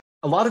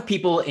A lot of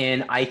people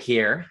in eye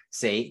care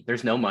say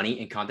there's no money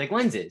in contact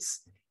lenses.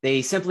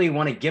 They simply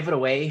want to give it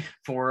away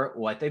for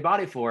what they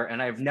bought it for.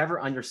 And I've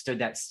never understood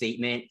that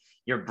statement.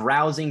 You're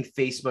browsing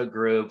Facebook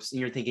groups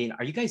and you're thinking,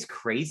 are you guys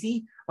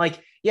crazy?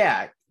 Like,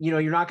 yeah,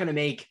 you're not going to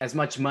make as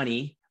much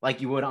money like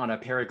you would on a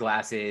pair of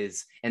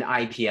glasses, an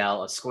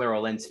IPL, a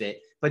scleral lens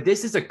fit. But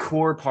this is a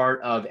core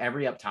part of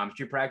every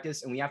optometry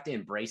practice, and we have to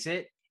embrace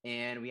it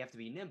and we have to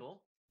be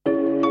nimble.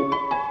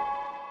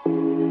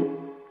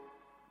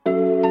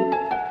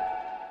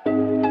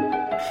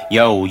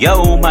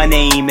 Yo, my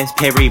name is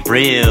Perry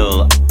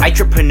Brill.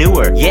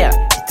 Entrepreneur, yeah,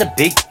 it's a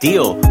big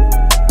deal.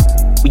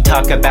 We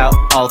talk about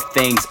all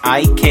things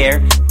eye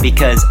care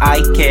because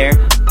I care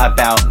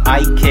about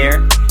eye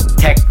care,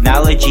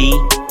 technology,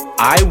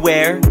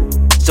 eyewear,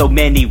 so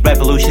many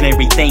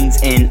revolutionary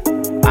things in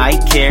eye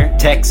care,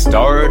 tech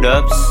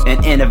startups,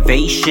 and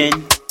innovation.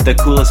 The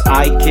coolest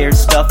eye care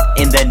stuff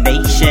in the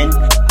nation.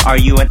 Are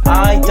you an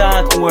eye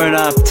doc or an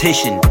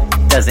optician?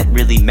 Doesn't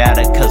really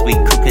matter cause we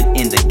cook it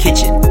in the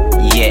kitchen.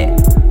 Yeah.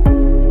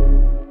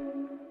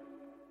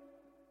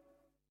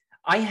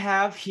 I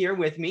have here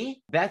with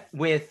me Beth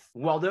with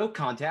Waldo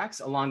Contacts,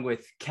 along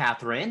with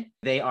Catherine.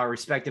 They are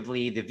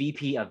respectively the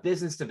VP of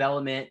Business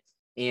Development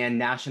and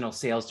National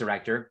Sales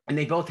Director. And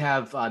they both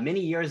have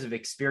many years of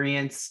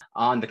experience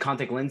on the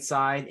contact lens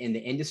side in the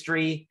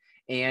industry.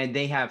 And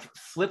they have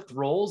flipped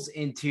roles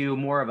into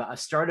more of a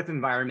startup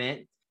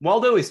environment.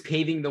 Waldo is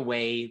paving the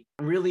way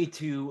really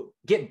to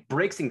get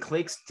bricks and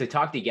clicks to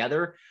talk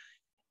together.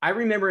 I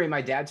remember in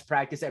my dad's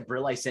practice at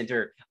Brill Eye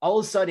Center, all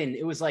of a sudden,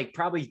 it was like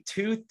probably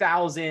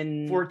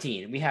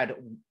 2014. We had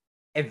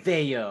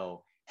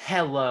Aveo,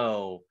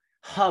 Hello,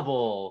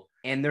 Hubble,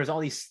 and there's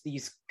all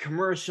these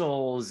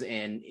commercials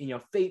and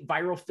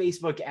viral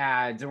Facebook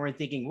ads. And we're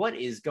thinking, what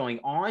is going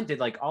on? Did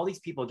like all these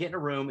people get in a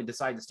room and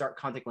decide to start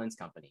contact lens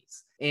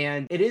companies?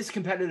 And it is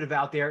competitive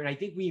out there. And I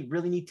think we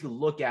really need to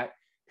look at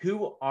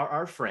who are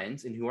our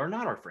friends and who are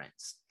not our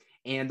friends.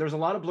 And there's a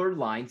lot of blurred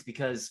lines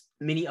because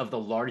many of the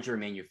larger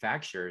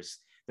manufacturers,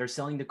 they're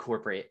selling to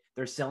corporate,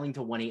 they're selling to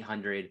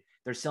 1-800,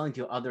 they're selling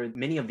to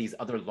many of these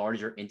other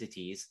larger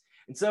entities.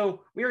 And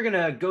so we are going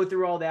to go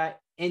through all that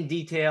in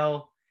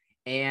detail.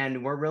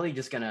 And we're really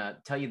just going to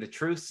tell you the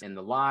truths and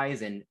the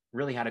lies and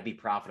really how to be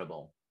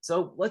profitable.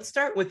 So let's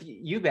start with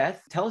you,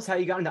 Beth. Tell us how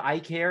you got into eye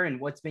care and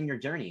what's been your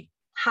journey.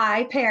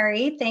 Hi,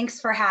 Perry.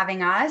 Thanks for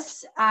having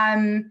us.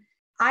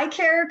 Eye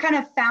care kind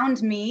of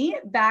found me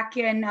back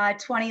in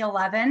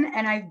 2011,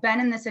 and I've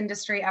been in this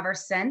industry ever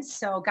since.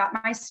 So got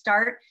my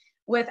start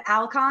with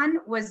Alcon,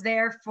 was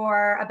there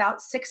for about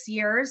 6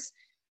 years.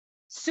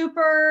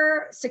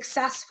 Super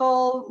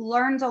successful,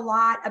 learned a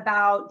lot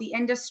about the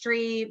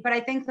industry, but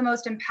I think the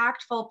most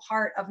impactful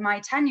part of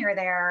my tenure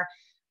there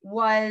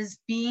was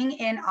being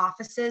in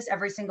offices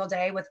every single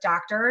day with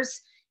doctors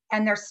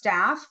and their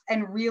staff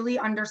and really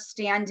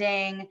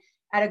understanding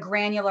at a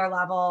granular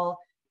level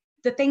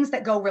the things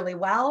that go really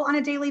well on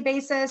a daily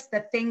basis,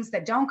 the things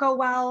that don't go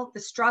well, the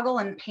struggle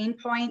and pain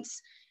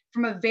points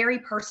from a very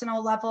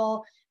personal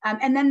level,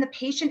 and then the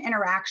patient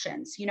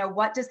interactions.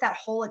 What does that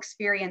whole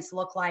experience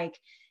look like?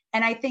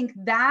 And I think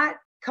that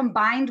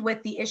combined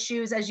with the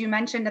issues, as you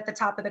mentioned at the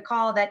top of the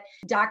call, that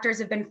doctors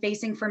have been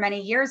facing for many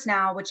years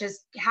now, which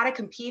is how to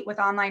compete with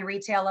online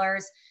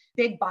retailers,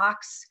 big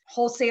box,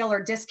 wholesale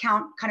or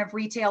discount kind of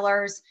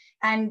retailers,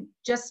 and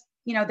just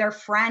their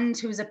friend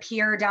who's a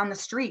peer down the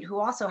street who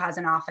also has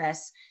an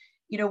office.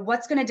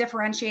 What's going to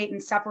differentiate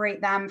and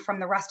separate them from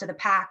the rest of the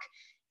pack?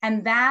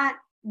 And that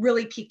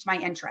really piqued my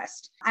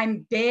interest.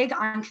 I'm big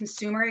on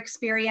consumer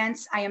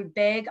experience. I am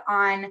big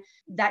on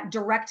that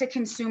direct to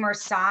consumer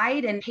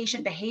side and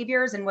patient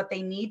behaviors and what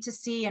they need to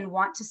see and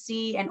want to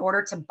see in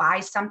order to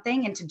buy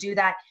something and to do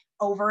that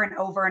over and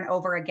over and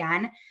over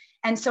again.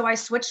 And so I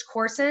switched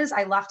courses.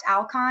 I left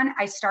Alcon.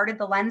 I started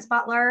the Lens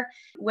Butler,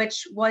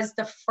 which was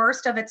the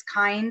first of its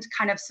kind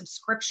of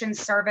subscription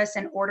service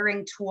and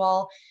ordering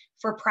tool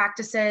for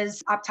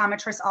practices,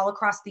 optometrists all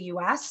across the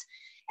US,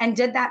 and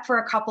did that for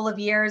a couple of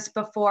years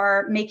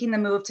before making the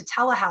move to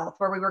telehealth,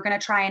 where we were going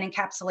to try and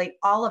encapsulate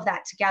all of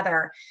that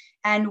together,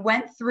 and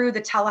went through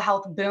the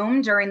telehealth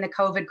boom during the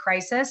COVID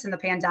crisis and the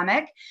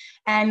pandemic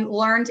and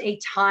learned a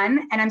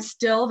ton. And I'm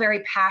still very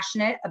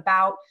passionate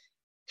about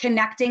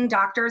connecting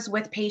doctors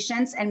with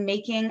patients and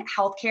making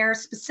healthcare,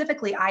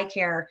 specifically eye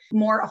care,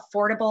 more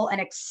affordable and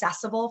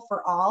accessible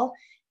for all.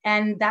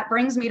 And that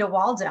brings me to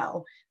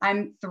Waldo.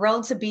 I'm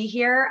thrilled to be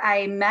here.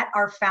 I met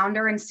our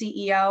founder and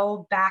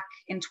CEO back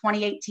in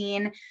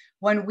 2018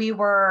 when we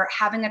were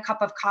having a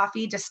cup of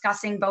coffee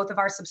discussing both of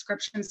our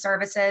subscription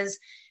services.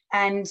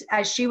 And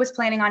as she was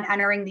planning on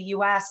entering the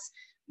US,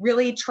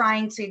 really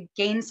trying to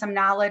gain some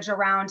knowledge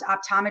around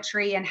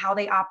optometry and how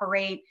they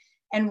operate,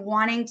 and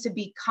wanting to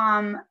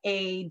become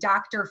a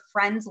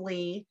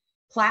doctor-friendly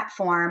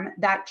platform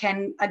that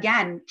can,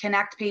 again,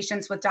 connect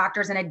patients with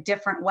doctors in a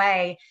different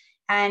way.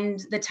 And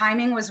the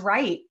timing was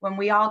right. When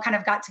we all kind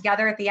of got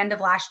together at the end of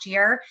last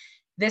year,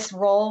 this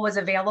role was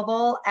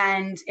available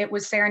and it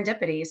was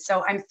serendipity.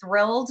 So I'm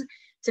thrilled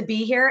to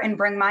be here and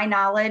bring my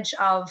knowledge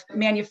of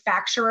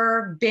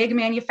big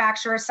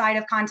manufacturer side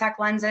of contact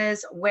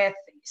lenses with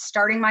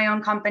starting my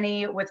own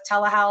company with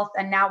telehealth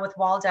and now with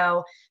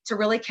Waldo to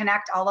really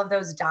connect all of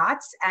those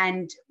dots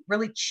and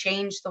really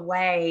change the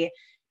way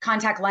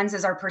contact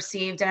lenses are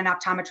perceived in an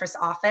optometrist's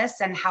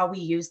office and how we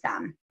use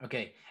them.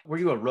 Okay. Were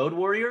you a road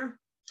warrior?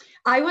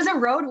 I was a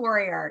road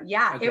warrior.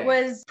 Yeah, Okay. It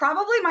was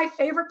probably my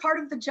favorite part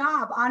of the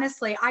job.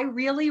 Honestly, I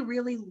really,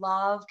 really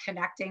love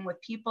connecting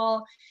with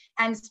people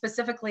and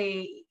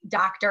specifically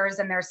doctors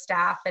and their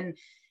staff and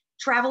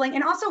traveling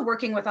and also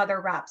working with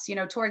other reps.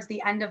 Towards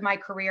the end of my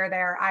career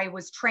there, I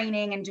was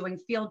training and doing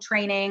field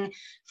training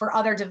for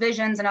other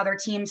divisions and other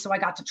teams. So I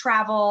got to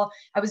travel.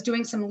 I was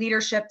doing some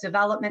leadership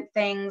development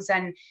things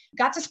and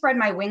got to spread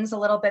my wings a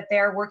little bit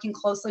there, working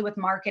closely with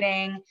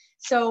marketing.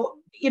 So,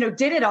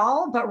 did it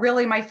all, but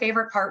really my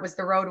favorite part was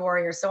the road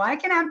warrior. So I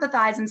can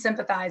empathize and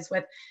sympathize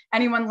with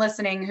anyone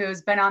listening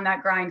who's been on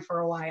that grind for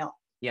a while.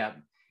 Yeah.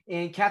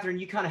 And Catherine,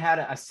 you kind of had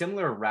a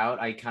similar route,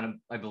 I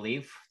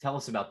believe. Tell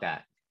us about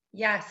that.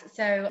 Yes.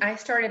 So I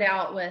started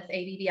out with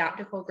ABB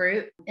Optical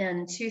Group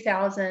in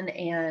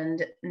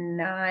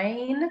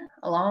 2009,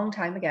 a long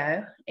time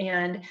ago.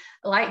 And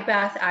like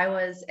Beth, I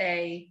was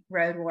a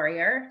road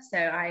warrior. So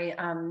I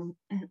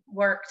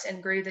worked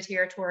and grew the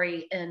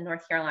territory in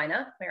North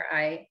Carolina, where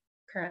I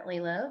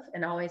currently live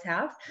and always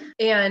have.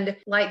 And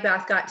like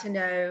Beth, got to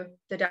know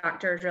the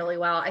doctors really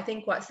well. I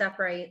think what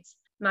separates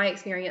my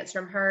experience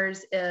from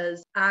hers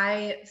is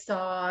I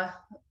saw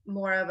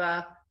more of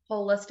a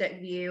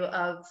holistic view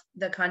of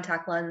the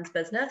contact lens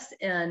business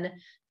in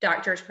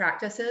doctors'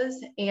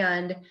 practices.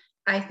 And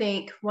I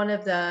think one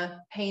of the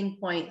pain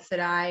points that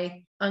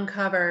I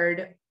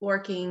uncovered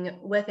working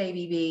with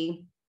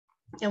ABB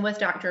and with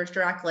doctors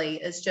directly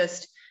is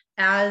just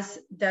as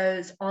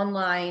those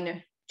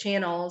online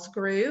channels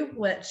grew,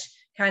 which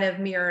kind of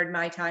mirrored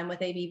my time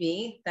with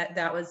ABB,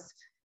 that was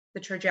the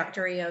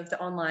trajectory of the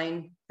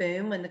online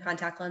boom in the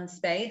contact lens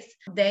space.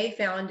 They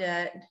found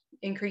it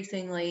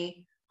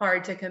increasingly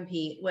hard to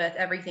compete with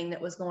everything that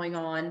was going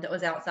on that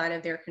was outside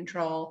of their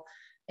control,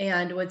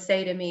 and would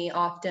say to me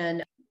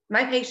often,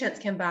 my patients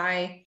can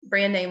buy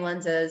brand name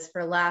lenses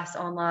for less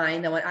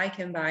online than what I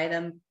can buy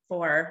them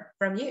for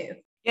from you.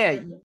 Yeah,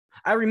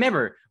 I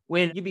remember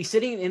when you'd be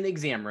sitting in the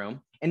exam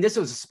room, and this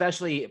was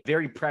especially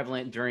very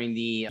prevalent during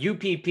the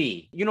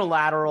UPP,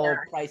 unilateral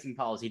pricing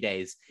policy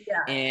days.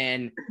 Yeah.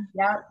 And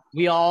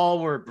we all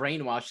were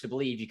brainwashed to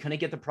believe you couldn't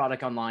get the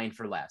product online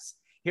for less.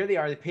 Here they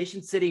are, the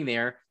patient's sitting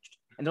there,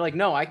 and they're like,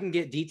 no, I can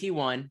get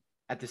DT1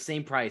 at the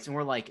same price. And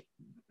we're like,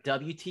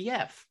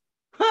 WTF?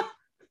 Huh?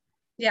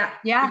 Yeah.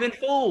 You've been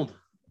fooled.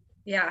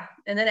 Yeah.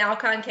 And then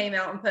Alcon came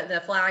out and put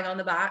the flag on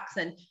the box.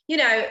 And,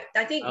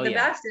 I think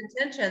best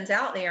intentions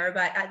out there,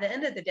 but at the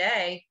end of the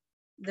day,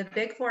 the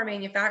big four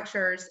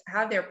manufacturers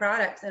have their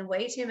products in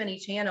way too many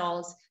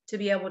channels to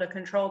be able to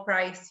control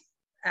price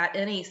at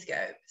any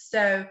scope.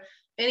 So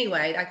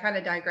anyway, I kind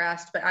of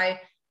digressed, but I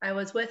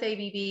was with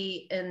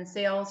ABB in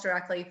sales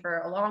directly for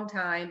a long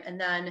time, and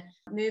then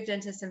moved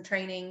into some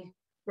training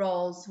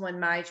roles when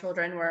my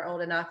children were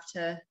old enough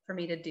for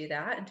me to do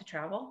that and to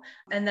travel.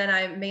 And then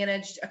I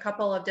managed a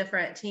couple of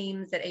different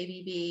teams at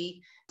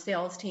ABB,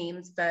 sales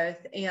teams both.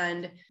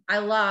 And I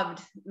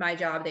loved my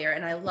job there.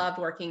 And I loved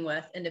working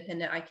with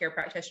independent eye care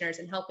practitioners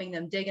and helping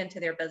them dig into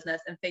their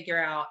business and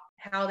figure out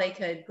how they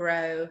could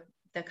grow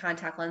the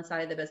contact lens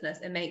side of the business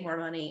and make more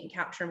money and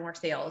capture more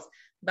sales.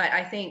 But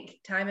I think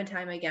time and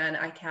time again,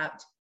 I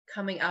kept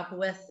coming up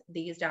with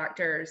these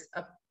doctors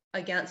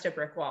against a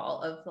brick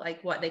wall of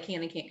like what they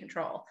can and can't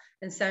control.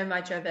 And so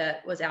much of it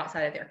was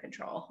outside of their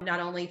control, not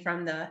only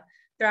from the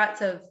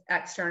threats of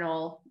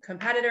external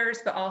competitors,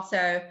 but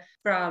also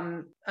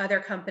from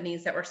other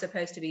companies that were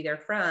supposed to be their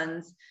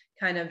friends,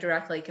 kind of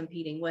directly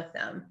competing with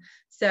them.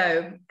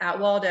 So at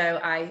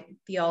Waldo, I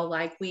feel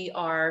like we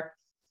are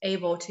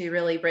able to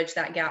really bridge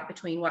that gap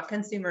between what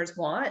consumers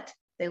want.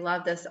 They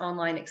love this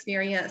online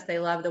experience. They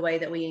love the way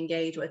that we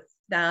engage with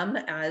them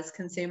as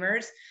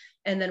consumers.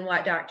 And then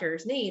what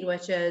doctors need,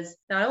 which is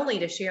not only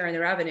to share in the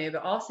revenue,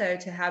 but also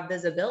to have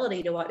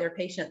visibility to what their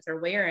patients are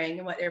wearing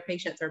and what their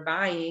patients are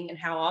buying and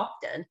how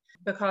often.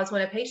 Because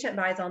when a patient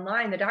buys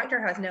online, the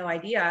doctor has no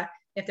idea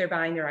if they're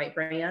buying the right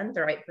brand,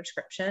 the right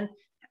prescription,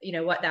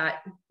 what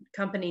that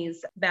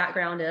company's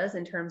background is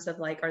in terms of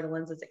like, are the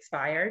lenses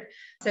expired?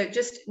 So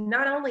just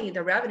not only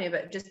the revenue,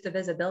 but just the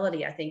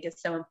visibility, I think is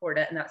so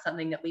important. And that's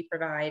something that we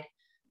provide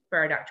for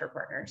our doctor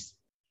partners.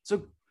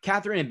 So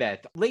Catherine and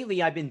Beth,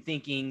 lately I've been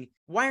thinking,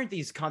 why aren't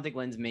these contact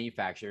lens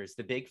manufacturers,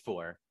 the big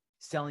four,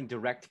 selling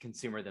direct to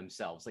consumer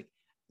themselves? Like,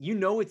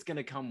 it's going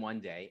to come one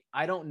day.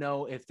 I don't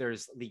know if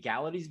there's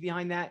legalities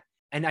behind that.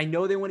 And I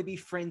know they want to be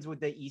friends with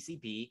the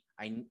ECP.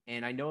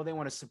 And I know they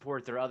want to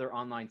support their other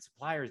online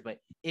suppliers, but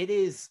it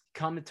is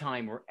come a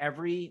time where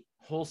every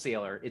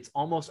wholesaler, it's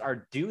almost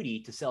our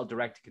duty to sell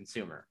direct to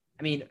consumer.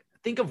 I mean,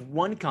 think of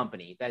one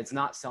company that is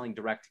not selling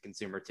direct to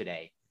consumer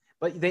today,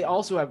 but they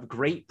also have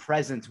great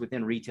presence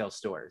within retail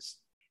stores.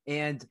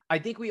 And I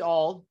think we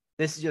all,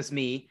 this is just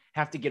me,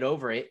 have to get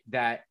over it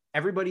that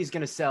everybody's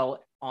going to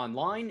sell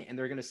online and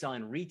they're going to sell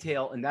in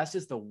retail. And that's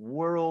just the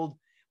world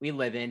we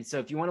live in. So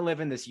if you want to live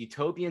in this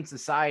utopian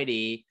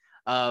society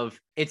of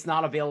it's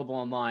not available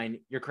online,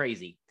 you're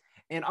crazy.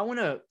 And I want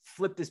to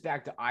flip this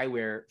back to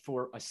eyewear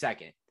for a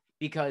second,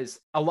 because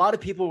a lot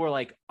of people were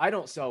like, I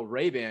don't sell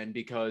Ray-Ban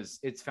because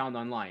it's found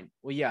online.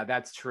 Well, yeah,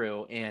 that's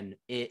true. And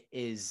it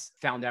is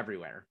found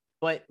everywhere.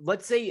 But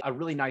let's say a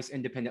really nice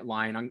independent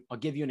line. I'll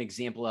give you an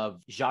example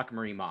of Jacques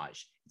Marie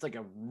Mage. It's like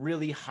a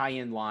really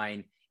high-end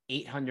line,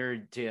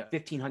 $800 to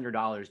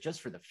 $1,500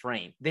 just for the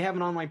frame. They have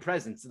an online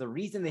presence. The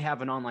reason they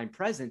have an online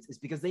presence is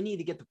because they need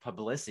to get the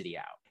publicity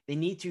out. They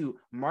need to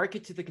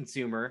market to the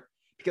consumer,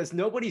 because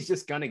nobody's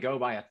just going to go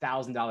buy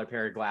 $1,000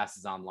 pair of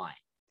glasses online.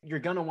 You're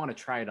going to want to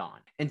try it on.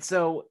 And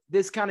so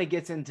this kind of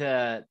gets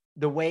into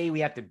the way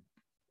we have to,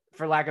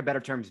 for lack of better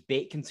terms,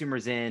 bait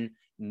consumers in,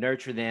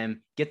 nurture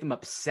them, get them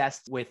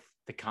obsessed with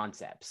the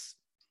concepts.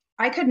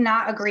 I could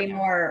not agree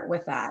more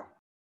with that.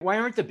 Why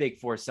aren't the big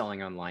four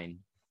selling online?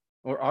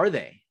 Or are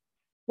they?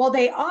 Well,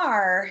 they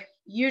are.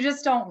 You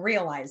just don't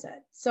realize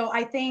it. So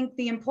I think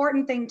the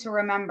important thing to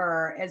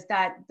remember is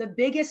that the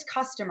biggest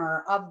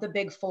customer of the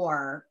big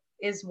four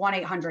is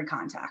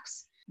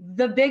 1-800-CONTACTS.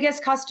 The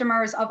biggest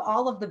customers of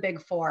all of the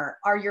big four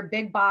are your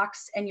big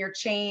box and your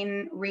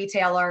chain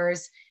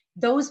retailers.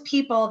 Those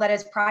people that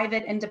as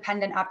private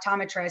independent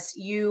optometrists,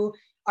 you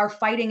are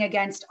fighting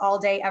against all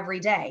day,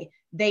 every day.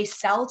 They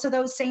sell to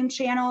those same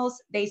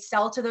channels. They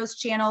sell to those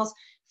channels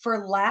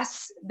for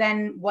less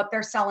than what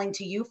they're selling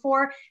to you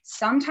for.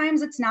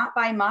 Sometimes it's not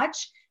by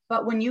much,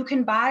 but when you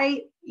can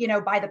buy,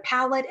 by the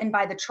pallet and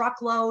by the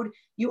truckload,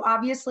 you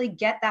obviously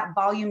get that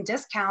volume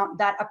discount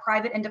that a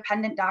private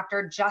independent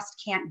doctor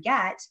just can't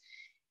get.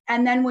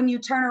 And then when you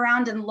turn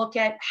around and look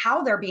at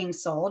how they're being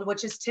sold,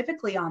 which is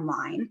typically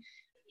online,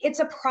 it's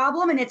a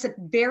problem, and it's a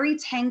very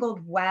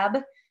tangled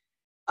web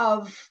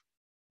of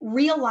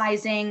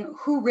realizing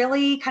who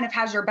really kind of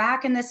has your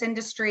back in this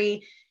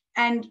industry,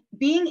 and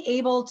being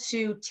able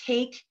to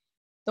take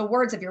the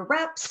words of your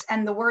reps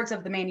and the words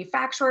of the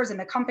manufacturers and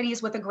the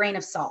companies with a grain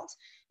of salt.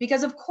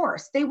 Because of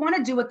course, they want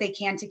to do what they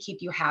can to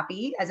keep you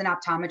happy as an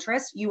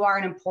optometrist. You are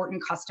an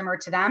important customer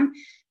to them.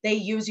 They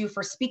use you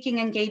for speaking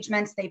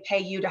engagements. They pay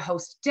you to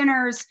host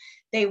dinners.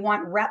 They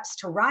want reps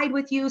to ride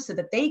with you so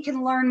that they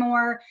can learn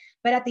more.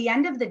 But at the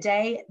end of the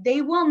day,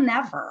 they will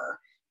never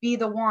be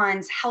the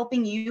ones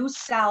helping you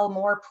sell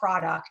more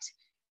product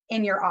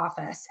in your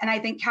office. And I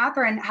think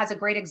Catherine has a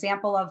great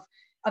example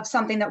of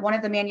something that one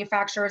of the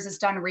manufacturers has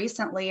done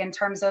recently in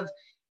terms of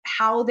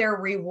how they're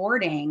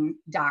rewarding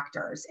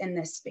doctors in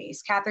this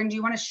space. Catherine, do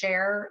you want to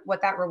share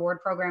what that reward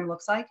program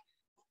looks like?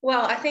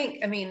 Well,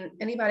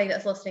 anybody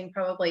that's listening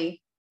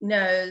probably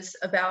knows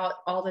about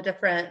all the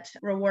different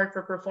reward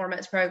for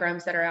performance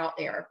programs that are out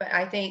there. But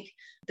I think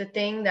the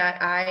thing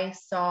that I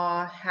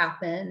saw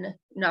happen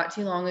not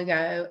too long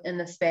ago in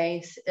the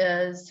space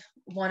is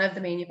one of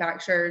the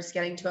manufacturers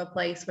getting to a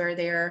place where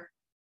they're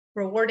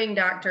rewarding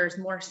doctors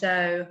more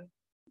so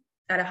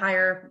at a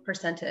higher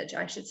percentage,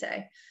 I should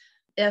say.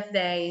 If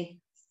they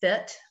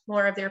fit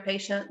more of their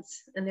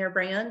patients in their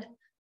brand,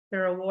 the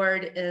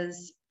reward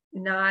is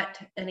not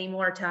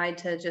anymore tied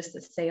to just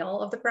the sale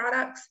of the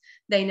products.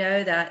 They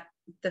know that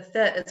the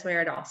fit is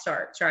where it all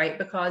starts, right?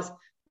 Because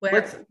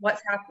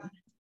what's happened.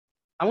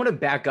 I want to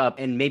back up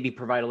and maybe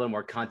provide a little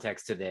more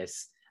context to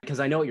this, because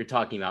I know what you're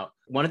talking about.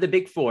 One of the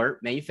big four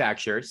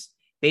manufacturers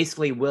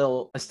basically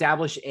will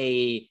establish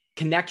a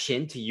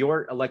connection to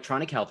your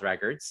electronic health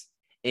records.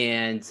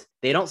 And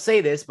they don't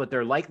say this, but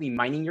they're likely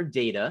mining your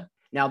data.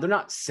 Now, they're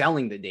not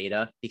selling the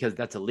data because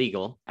that's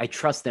illegal. I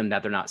trust them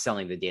that they're not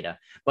selling the data.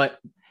 But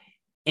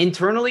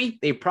internally,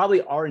 they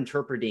probably are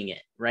interpreting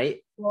it, right?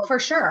 Well, for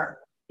sure.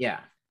 Yeah.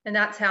 And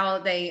that's how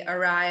they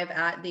arrive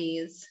at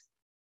these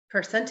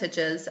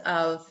percentages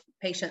of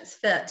patients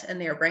fit in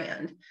their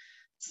brand.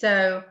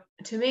 So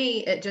to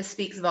me, it just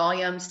speaks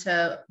volumes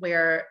to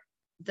where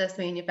this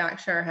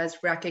manufacturer has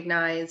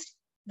recognized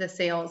the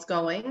sales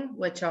going,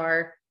 which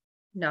are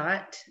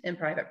not in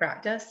private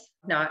practice,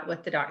 not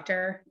with the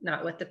doctor,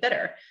 not with the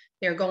fitter.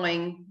 They're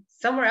going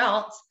somewhere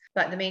else,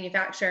 but the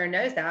manufacturer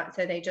knows that.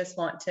 So they just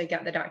want to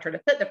get the doctor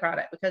to fit the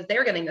product because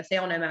they're getting the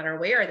sale no matter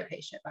where the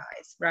patient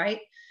buys, right?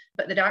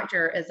 But the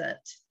doctor isn't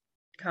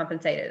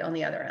compensated on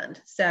the other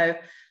end. So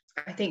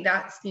I think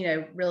that's,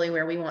 really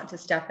where we want to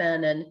step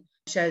in and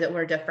show that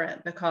we're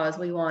different, because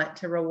we want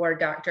to reward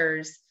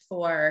doctors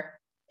for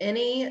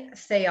any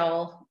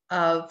sale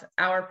of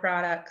our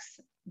products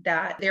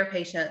that their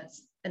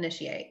patients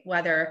initiate,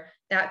 whether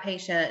that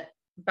patient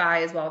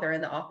buys while they're in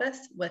the office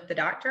with the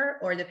doctor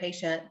or the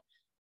patient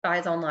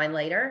buys online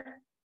later.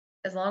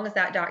 As long as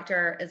that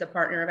doctor is a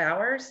partner of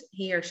ours,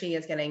 he or she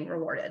is getting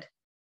rewarded.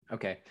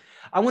 Okay.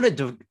 I want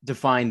to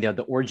define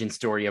the origin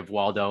story of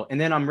Waldo, and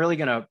then I'm really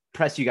going to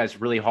press you guys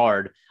really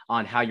hard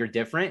on how you're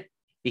different,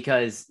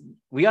 because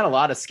we got a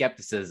lot of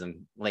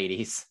skepticism,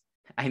 ladies.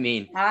 I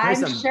mean,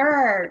 I'm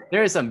sure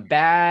there's some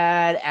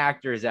bad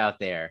actors out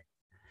there.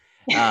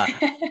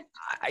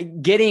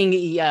 Getting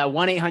a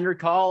 1-800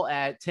 call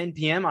at 10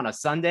 p.m. on a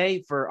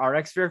Sunday for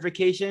RX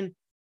verification,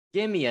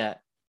 give me a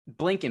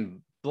blink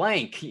and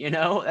blank,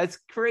 that's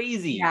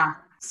crazy. Yeah.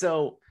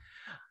 So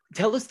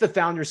tell us the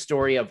founder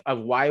story of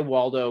why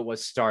Waldo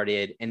was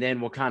started, and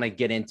then we'll kind of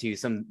get into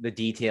the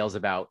details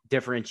about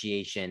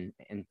differentiation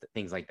and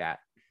things like that.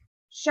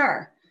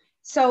 Sure.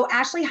 So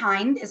Ashley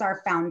Hind is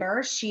our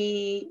founder.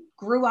 She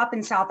grew up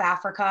in South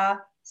Africa,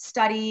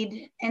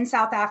 studied in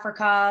South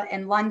Africa,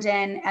 in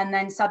London, and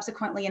then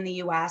subsequently in the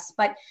US,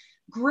 but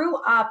grew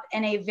up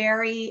in a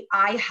very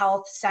eye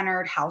health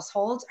centered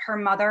household. Her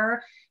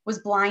mother was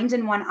blind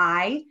in one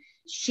eye.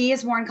 She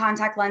has worn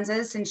contact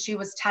lenses since she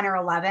was 10 or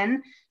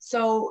 11.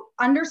 So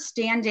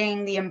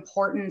understanding the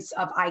importance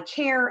of eye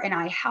care and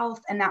eye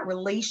health and that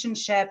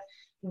relationship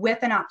with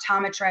an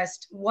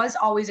optometrist was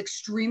always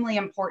extremely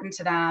important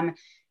to them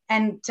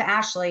and to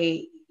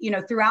Ashley,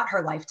 throughout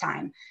her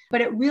lifetime. But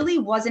it really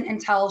wasn't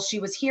until she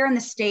was here in the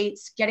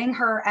States getting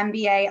her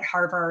MBA at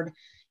Harvard.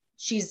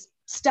 She's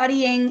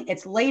studying,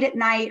 it's late at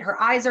night,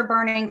 her eyes are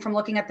burning from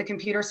looking at the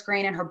computer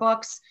screen in her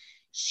books.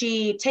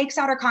 She takes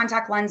out her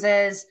contact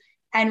lenses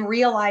and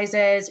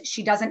realizes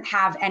she doesn't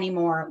have any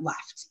more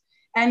left.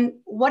 And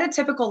what a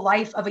typical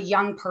life of a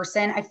young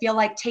person. I feel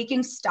like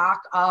taking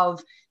stock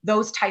of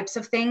those types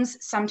of things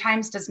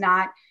sometimes does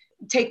not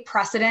take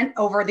precedent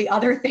over the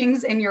other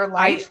things in your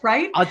life,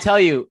 right? I'll tell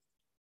you,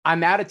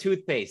 I'm out of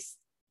toothpaste.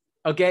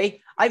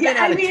 Okay. I've been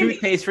out of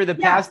toothpaste for the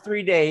past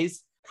 3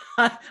 days.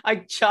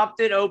 I chopped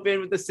it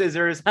open with the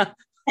scissors,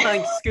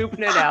 like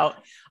scooping it out.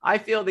 I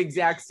feel the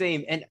exact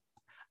same.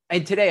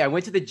 And today I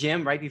went to the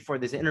gym right before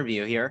this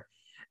interview here,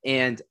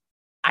 and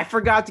I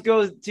forgot to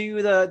go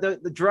to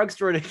the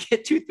drugstore to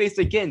get toothpaste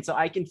again, so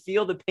I can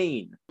feel the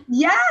pain.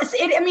 Yes.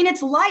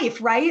 It's life,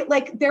 right?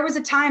 Like there was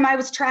a time I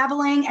was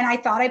traveling and I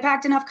thought I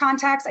packed enough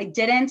contacts. I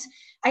didn't.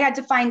 I had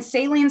to find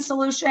saline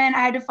solution. I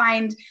had to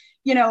find,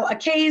 a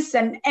case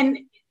and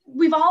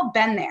we've all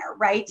been there,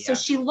 right? Yeah. So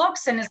she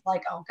looks and is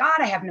like, oh God,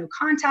 I have no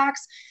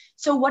contacts.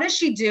 So what does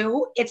she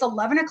do? It's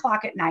 11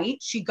 o'clock at night.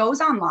 She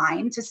goes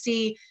online to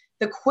see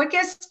the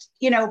quickest,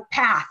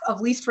 path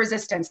of least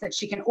resistance that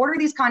she can order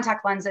these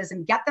contact lenses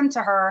and get them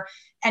to her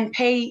and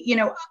pay,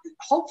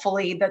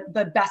 hopefully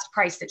the best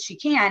price that she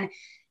can.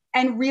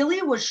 And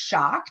really was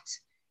shocked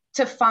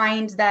to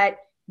find that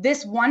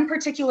this one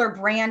particular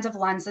brand of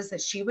lenses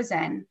that she was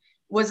in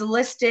was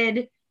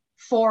listed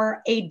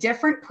for a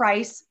different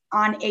price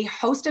on a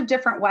host of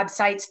different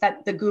websites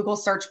that the Google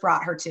search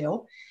brought her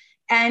to.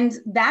 And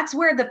that's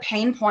where the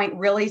pain point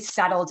really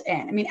settled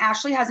in.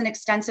 Ashley has an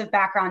extensive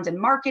background in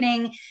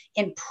marketing,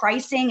 in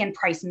pricing and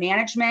price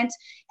management.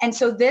 And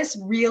so this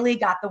really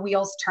got the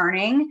wheels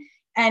turning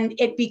and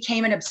it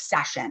became an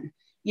obsession.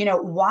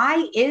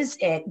 Why is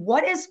it?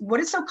 What is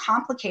so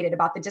complicated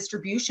about the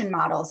distribution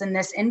models in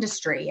this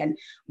industry? And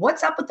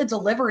what's up with the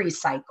delivery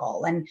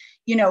cycle? And,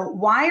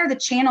 why are the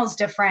channels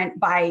different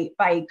by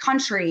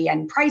country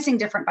and pricing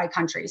different by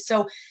country?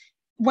 So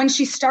when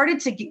she started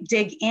to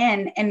dig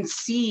in and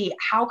see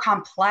how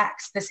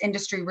complex this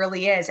industry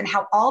really is and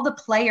how all the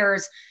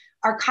players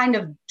are kind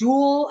of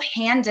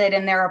dual-handed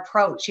in their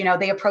approach.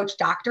 They approach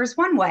doctors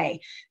one way,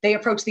 they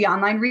approach the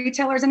online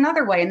retailers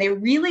another way, and they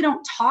really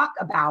don't talk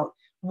about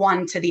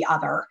one to the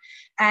other.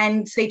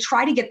 And they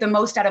try to get the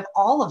most out of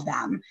all of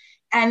them.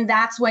 And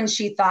that's when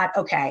she thought,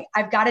 okay,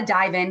 I've got to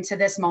dive into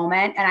this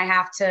moment and I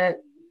have to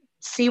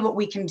see what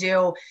we can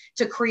do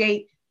to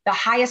create the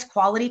highest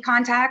quality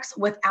contacts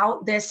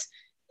without this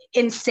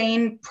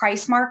insane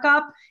price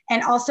markup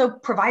and also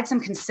provide some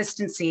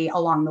consistency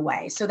along the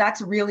way. So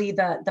that's really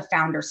the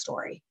founder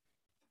story.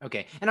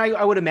 Okay. And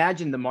I would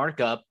imagine the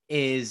markup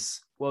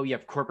is, well, you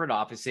have corporate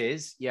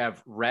offices, you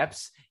have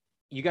reps.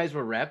 You guys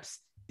were reps.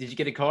 Did you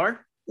get a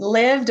car?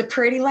 Lived a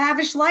pretty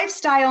lavish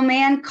lifestyle,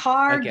 man.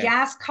 Card, okay.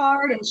 Gas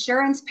card,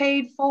 insurance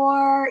paid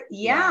for.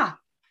 Yeah.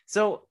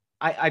 So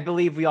I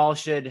believe we all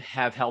should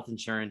have health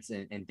insurance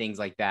and things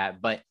like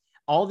that. But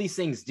all these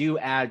things do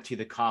add to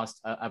the cost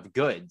of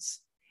goods.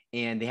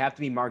 And they have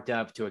to be marked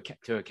up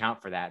to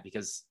account for that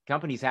because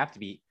companies have to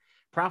be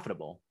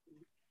profitable.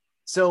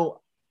 So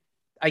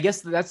I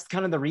guess that's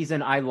kind of the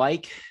reason I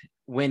like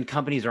when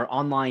companies are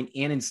online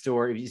and in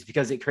store, is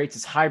because it creates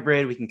this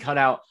hybrid. We can cut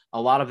out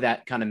a lot of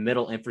that kind of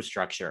middle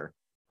infrastructure.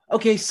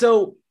 Okay,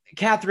 so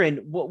Catherine,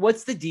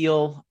 what's the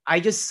deal?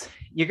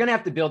 You're going to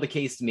have to build a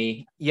case to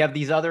me. You have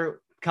these other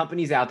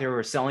companies out there who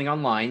are selling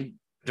online,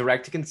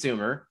 direct to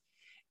consumer.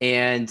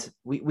 And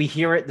we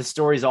hear the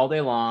stories all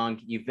day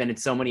long. You've been in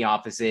so many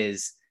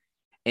offices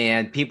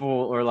and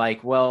people are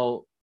like,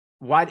 well,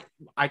 why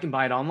I can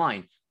buy it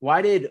online.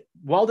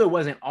 Waldo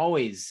wasn't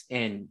always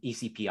in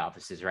ECP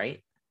offices,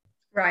 right?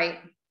 Right.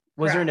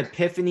 Was there an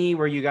epiphany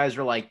where you guys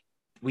were like,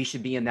 we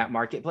should be in that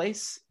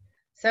marketplace?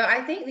 So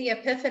I think the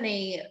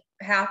epiphany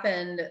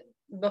happened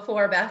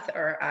before Beth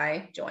or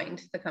I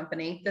joined the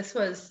company. This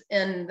was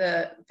in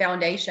the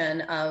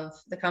foundation of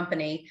the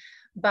company.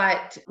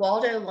 But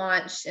Waldo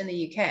launched in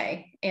the UK,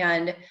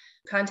 and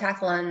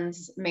contact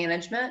lens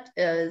management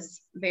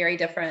is very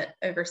different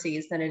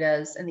overseas than it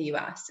is in the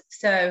US.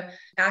 So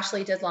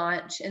Ashley did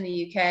launch in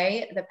the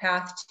UK. The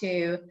path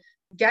to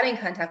getting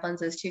contact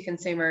lenses to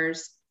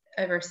consumers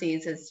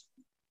overseas is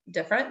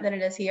different than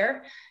it is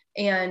here.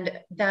 And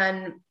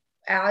then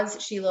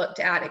as she looked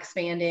at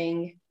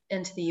expanding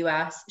into the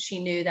US,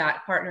 she knew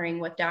that partnering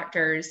with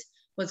doctors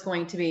was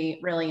going to be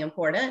really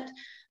important.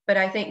 But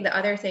I think the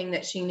other thing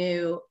that she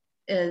knew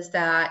is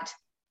that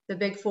the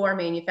big four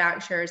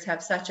manufacturers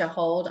have such a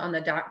hold on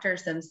the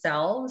doctors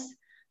themselves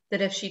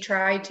that if she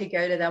tried to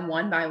go to them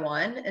one by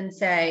one and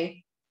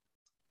say,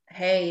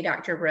 hey,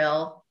 Dr.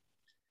 Brill,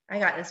 I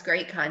got this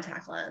great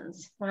contact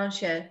lens. Why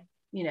don't you,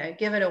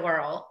 give it a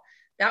whirl?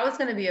 That was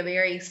going to be a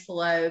very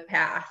slow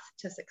path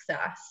to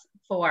success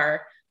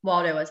for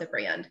Waldo as a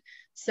brand.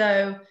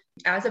 So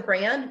as a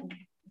brand,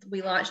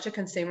 we launched to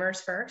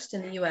consumers first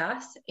in the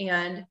US.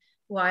 And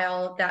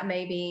while that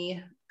may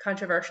be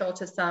controversial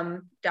to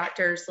some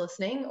doctors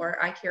listening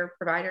or eye care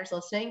providers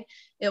listening,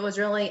 it was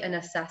really a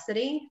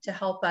necessity to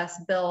help us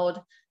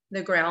build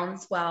the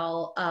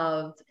groundswell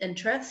of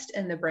interest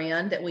in the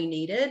brand that we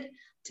needed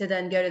to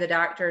then go to the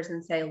doctors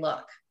and say,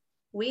 look,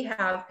 we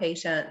have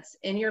patients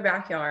in your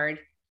backyard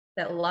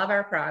that love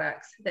our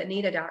products, that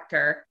need a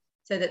doctor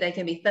so that they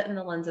can be fitting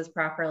the lenses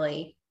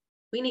properly.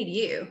 We need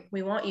you.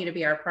 We want you to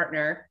be our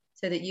partner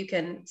so that you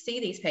can see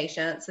these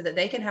patients so that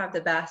they can have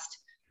the best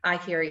eye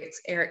care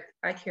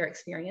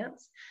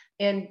experience.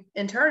 And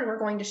in turn, we're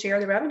going to share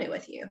the revenue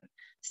with you.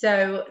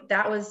 So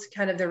that was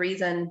kind of the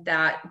reason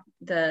that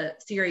the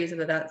series of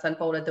events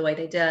unfolded the way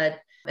they did,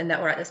 and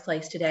that we're at this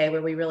place today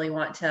where we really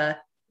want to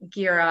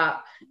gear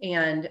up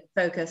and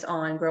focus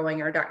on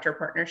growing our doctor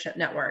partnership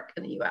network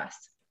in the US.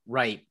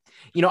 Right.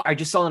 I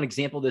just saw an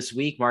example this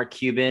week. Mark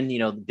Cuban,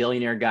 the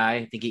billionaire guy,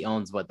 I think he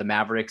owns the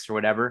Mavericks or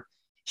whatever,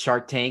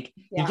 Shark Tank.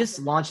 Yeah. He just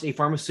launched a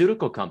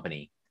pharmaceutical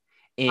company.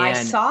 And I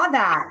saw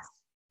that.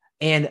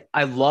 And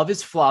I love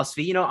his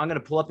philosophy. I'm going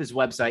to pull up his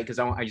website because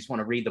I just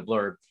want to read the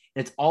blurb.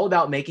 And it's all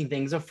about making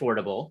things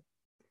affordable.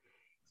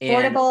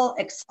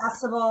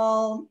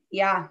 Accessible.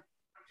 Yeah.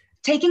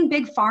 Taking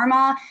big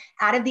pharma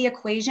out of the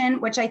equation,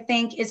 which I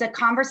think is a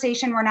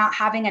conversation we're not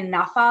having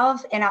enough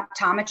of in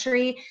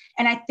optometry.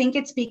 And I think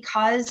it's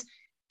because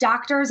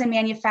doctors and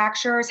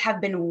manufacturers have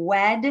been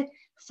wed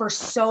for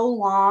so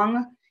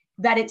long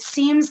that it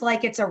seems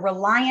like it's a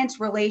reliant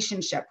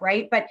relationship,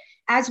 right? But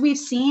as we've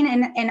seen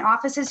in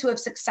offices who have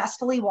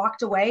successfully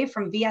walked away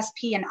from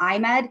VSP and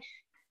IMED,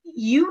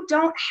 you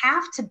don't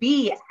have to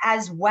be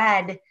as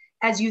wed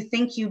as you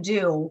think you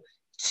do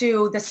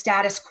to the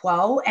status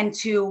quo and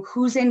to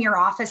who's in your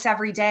office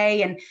every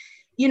day. And,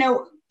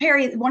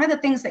 Perry, one of the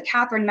things that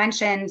Catherine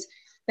mentioned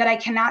that I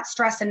cannot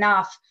stress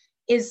enough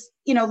is,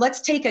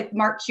 let's take a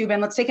Mark Cuban,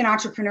 let's take an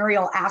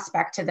entrepreneurial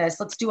aspect to this.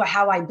 Let's do a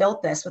how I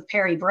built this with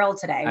Perry Brill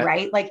today,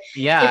 right? I'm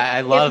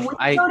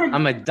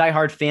a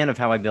diehard fan of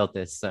how I built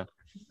this. So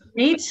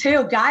me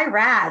too, Guy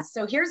Raz.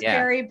 So here's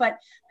Perry, but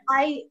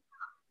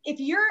if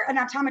you're an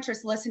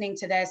optometrist listening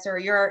to this, or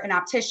you're an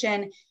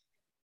optician,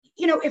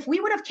 if we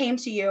would have came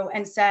to you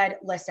and said,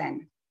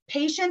 listen,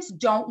 patients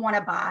don't want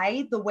to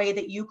buy the way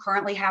that you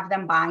currently have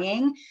them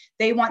buying.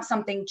 They want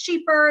something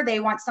cheaper. They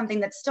want something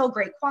that's still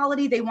great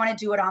quality. They want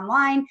to do it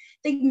online.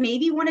 They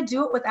maybe want to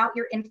do it without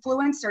your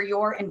influence or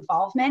your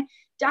involvement.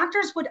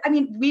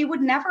 We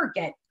would never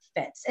get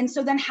fits. And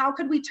so then how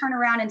could we turn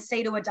around and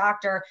say to a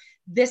doctor,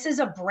 this is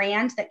a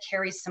brand that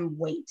carries some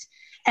weight?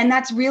 And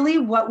that's really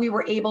what we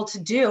were able to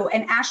do.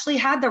 And Ashley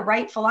had the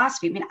right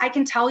philosophy. I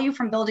can tell you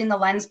from building the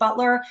Lens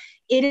Butler,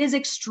 it is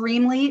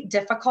extremely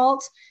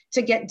difficult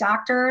to get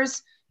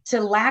doctors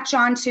to latch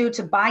onto,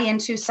 to buy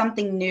into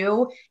something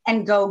new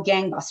and go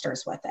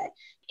gangbusters with it.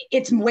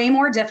 It's way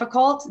more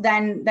difficult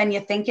than you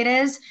think it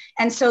is.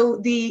 And so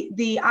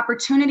the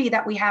opportunity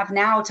that we have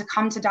now to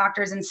come to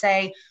doctors and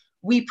say,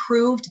 we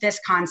proved this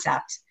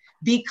concept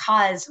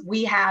because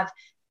we have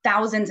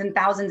thousands and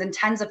thousands and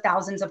tens of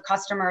thousands of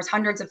customers,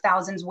 hundreds of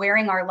thousands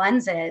wearing our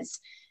lenses.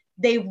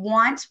 They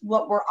want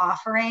what we're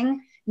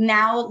offering.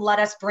 Now let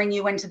us bring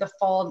you into the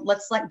fold.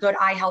 Let's let good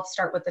eye health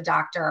start with the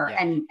doctor.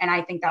 Yeah. And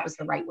I think that was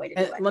the right way to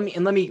do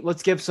it.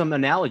 Let's give some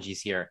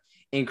analogies here.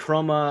 In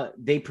Chroma,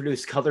 they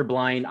produced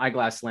colorblind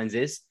eyeglass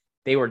lenses.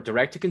 They were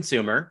direct to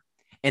consumer,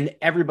 and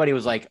everybody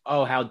was like,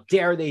 oh, how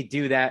dare they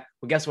do that?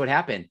 Well, guess what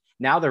happened?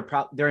 Now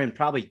they're in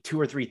probably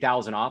 2,000 or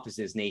 3,000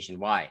 offices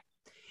nationwide.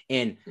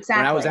 And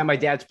when I was at my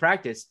dad's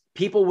practice,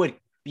 people would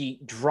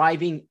be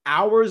driving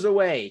hours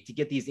away to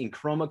get these in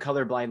Chroma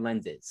colorblind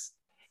lenses.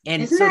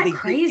 And Isn't that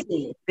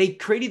crazy? They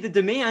created the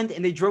demand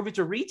and they drove it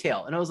to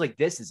retail. And I was like,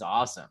 this is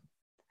awesome.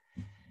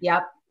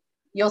 Yep.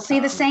 You'll see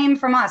the same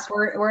from us.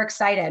 We're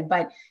excited,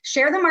 but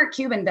share the Mark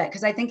Cuban bit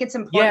because I think it's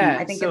important. Yeah,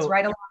 I think it's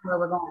right along where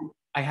we're going.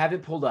 I have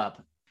it pulled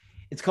up.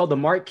 It's called the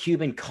Mark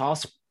Cuban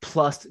Cost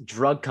Plus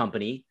Drug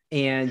Company.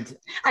 And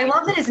I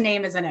love that his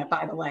name is in it,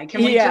 by the way.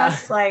 Can we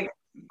just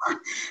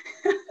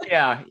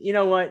yeah, you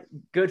know what?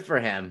 Good for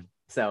him.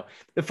 So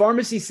the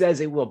pharmacy says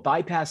it will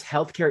bypass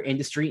healthcare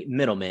industry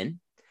middlemen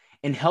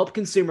and help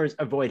consumers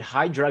avoid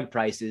high drug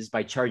prices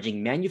by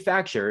charging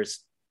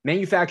manufacturers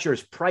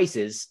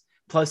prices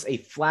plus a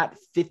flat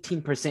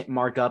 15%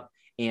 markup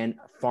and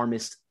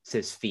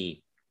pharmacist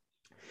fee.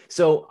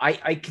 So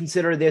I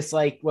consider this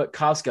like what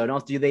Costco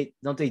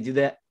don't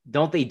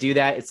they do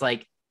that? It's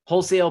like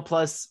wholesale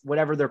plus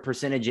whatever their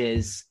percentage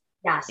is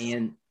Yes.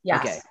 And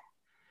yes. Okay.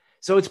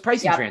 So it's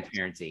pricing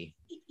transparency.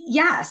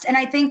 Yes. And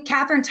I think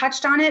Catherine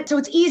touched on it. So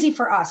it's easy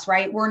for us,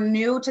 right? We're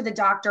new to the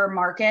doctor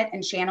market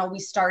and channel. We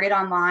started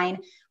online.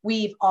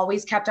 We've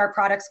always kept our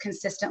products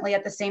consistently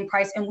at the same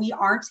price, and we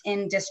aren't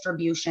in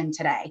distribution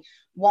today.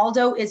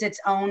 Waldo is its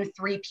own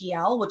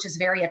 3PL, which is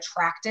very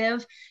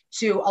attractive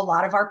to a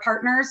lot of our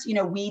partners. You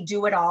know, we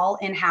do it all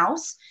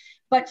in-house.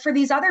 But for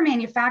these other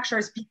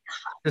manufacturers,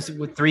 this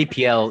with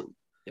 3PL,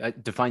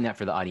 define that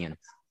for the audience.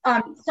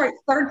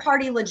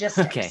 Third-party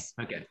logistics.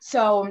 Okay.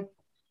 So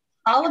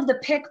all of the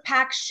pick,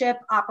 pack, ship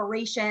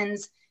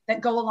operations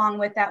that go along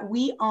with that,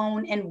 we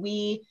own and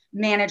we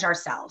manage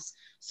ourselves.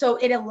 So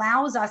it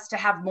allows us to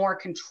have more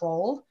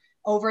control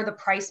over the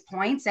price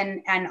points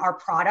and our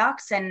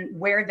products and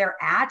where they're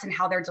at and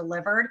how they're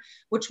delivered,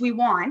 which we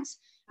want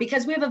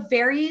because we have a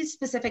very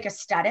specific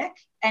aesthetic,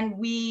 and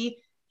we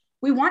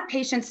want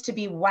patients to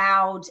be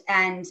wowed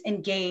and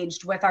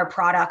engaged with our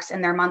products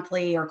in their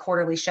monthly or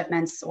quarterly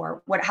shipments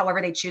or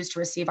however they choose to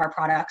receive our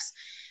products.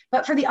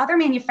 But for the other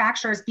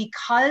manufacturers,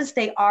 because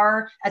they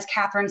are, as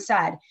Catherine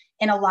said,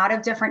 in a lot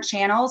of different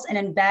channels and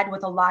in bed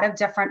with a lot of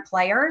different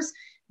players,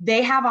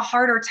 they have a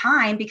harder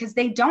time because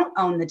they don't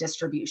own the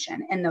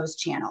distribution in those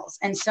channels.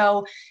 And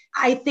so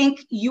I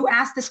think you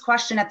asked this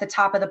question at the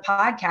top of the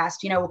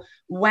podcast, you know,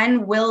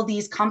 when will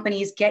these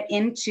companies get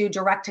into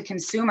direct to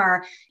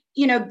consumer?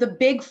 You know, the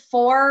big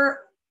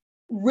four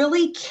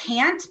really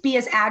can't be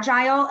as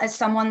agile as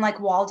someone like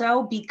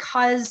Waldo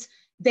because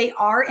they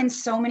are in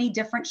so many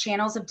different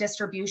channels of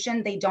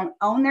distribution. They don't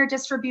own their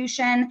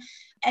distribution.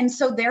 And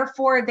so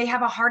therefore they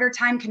have a harder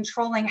time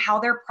controlling how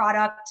their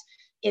product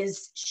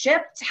is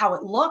shipped, how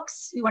it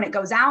looks when it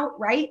goes out,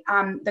 right?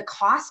 The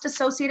cost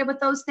associated with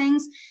those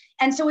things.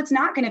 And so it's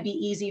not going to be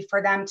easy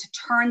for them to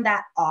turn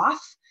that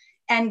off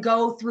and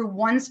go through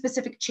one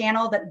specific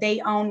channel that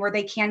they own where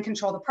they can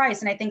control the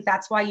price. And I think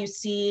that's why you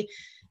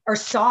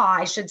saw,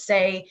 I should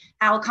say,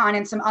 Alcon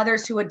and some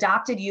others who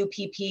adopted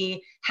UPP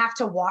have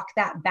to walk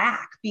that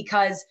back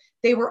because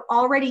they were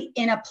already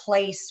in a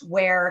place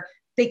where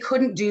they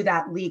couldn't do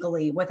that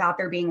legally without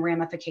there being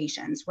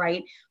ramifications,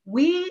 right?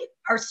 We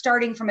are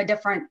starting from a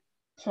different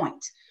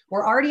point.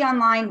 We're already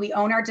online. We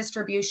own our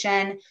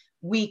distribution.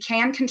 We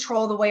can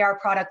control the way our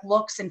product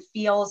looks and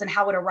feels and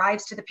how it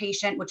arrives to the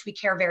patient, which we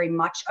care very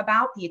much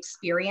about, the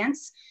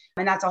experience.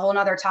 And that's a whole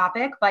nother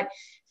topic. But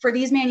for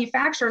these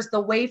manufacturers, the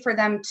way for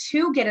them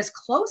to get as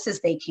close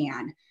as they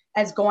can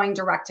as going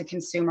direct to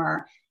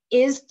consumer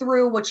is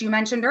through what you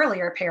mentioned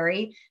earlier,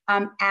 Perry,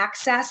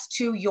 access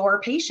to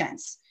your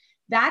patients.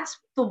 That's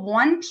the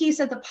one piece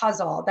of the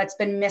puzzle that's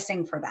been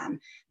missing for them.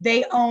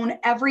 They own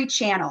every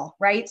channel,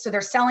 right? So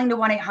they're selling to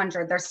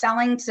 1-800, they're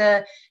selling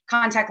to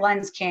Contact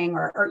Lens King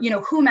or you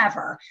know,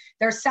 whomever.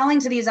 They're selling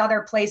to these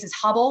other places,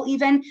 Hubble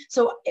even.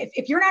 So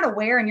if you're not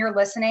aware and you're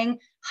listening,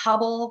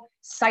 Hubble,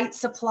 Sight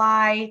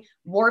Supply,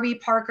 Warby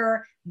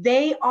Parker,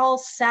 they all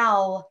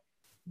sell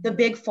the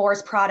big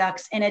four's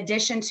products in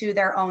addition to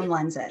their own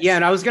lenses. Yeah,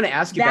 and I was going to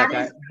ask you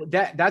about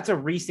that. That's a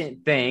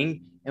recent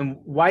thing. And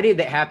why did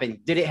that happen?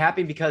 Did it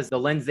happen because the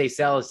lens they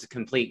sell is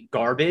complete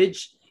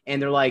garbage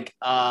and they're like,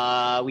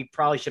 we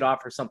probably should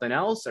offer something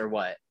else, or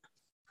what?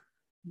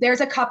 There's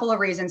a couple of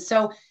reasons.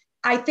 So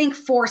I think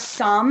for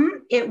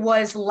some, it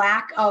was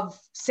lack of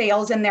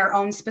sales in their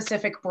own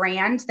specific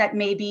brand that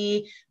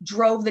maybe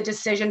drove the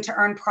decision to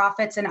earn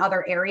profits in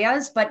other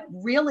areas. But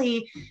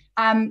really,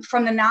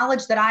 from the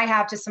knowledge that I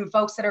have to some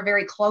folks that are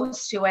very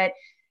close to it,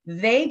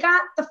 they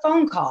got the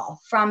phone call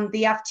from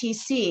the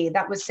FTC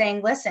that was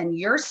saying, listen,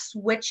 you're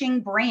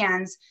switching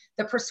brands.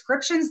 The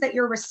prescriptions that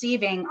you're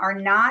receiving are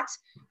not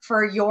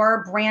for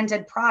your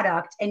branded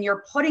product, and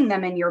you're putting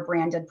them in your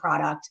branded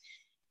product.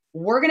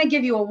 We're going to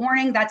give you a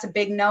warning. That's a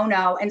big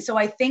no-no. And so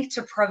I think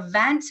to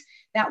prevent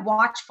that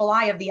watchful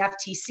eye of the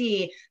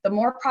FTC, the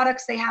more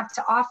products they have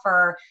to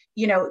offer,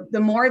 you know, the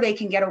more they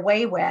can get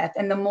away with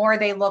and the more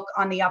they look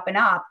on the up and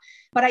up.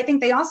 But I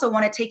think they also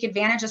want to take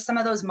advantage of some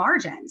of those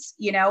margins.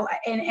 You know,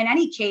 in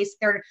any case,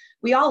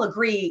 we all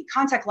agree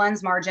contact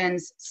lens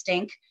margins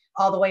stink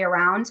all the way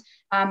around,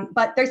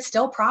 but they're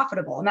still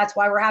profitable. And that's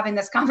why we're having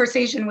this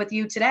conversation with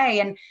you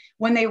today. And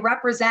when they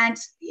represent,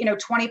 you know,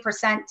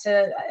 20%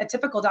 to a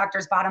typical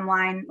doctor's bottom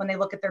line, when they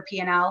look at their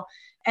P&L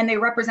and they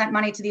represent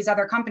money to these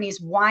other companies,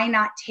 why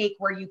not take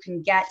where you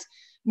can get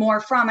more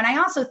from? And I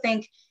also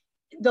think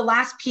the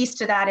last piece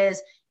to that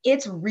is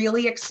it's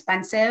really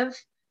expensive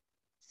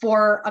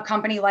for a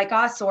company like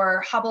us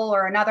or Hubble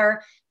or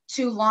another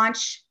to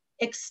launch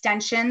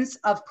extensions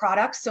of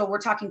products. So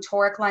we're talking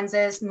toric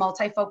lenses,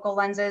 multifocal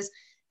lenses,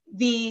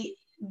 the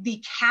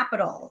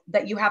capital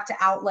that you have to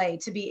outlay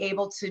to be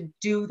able to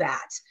do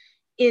that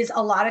is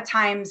a lot of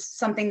times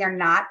something they're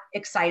not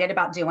excited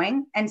about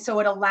doing. And so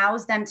it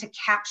allows them to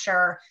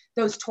capture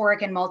those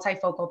toric and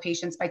multifocal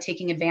patients by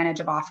taking advantage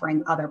of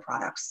offering other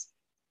products.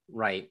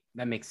 Right.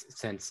 That makes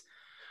sense.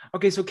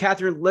 Okay. So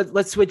Catherine,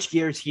 let's switch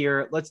gears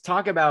here. Let's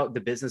talk about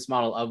the business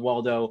model of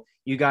Waldo.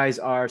 You guys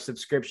are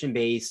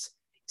subscription-based,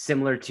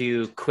 similar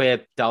to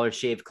Quip, Dollar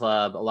Shave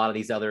Club, a lot of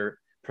these other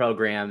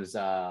programs.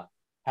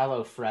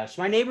 Hello Fresh.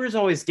 My neighbors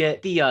always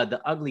get the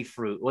ugly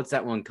fruit. What's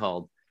that one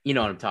called? You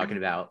know what I'm talking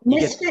about.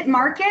 Misfit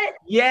Market?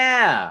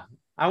 Yeah.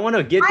 I want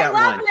to get that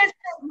one. I love Misfit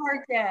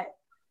Market.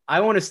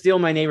 I want to steal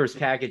my neighbor's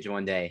package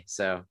one day.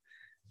 So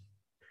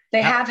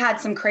they have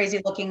had some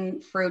crazy looking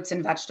fruits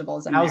and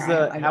vegetables in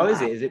there. How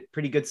is it? Is it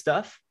pretty good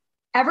stuff?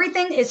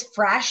 Everything is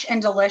fresh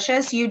and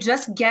delicious. You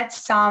just get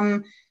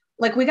some,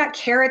 like we got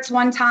carrots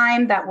one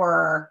time that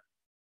were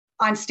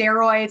on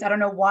steroids. I don't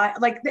know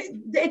what, like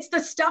it's the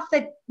stuff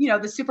that, you know,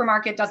 the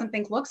supermarket doesn't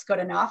think looks good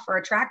enough or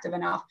attractive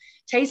enough.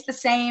 Tastes the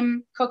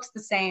same, cooks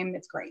the same.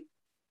 It's great.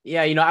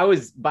 Yeah. You know, I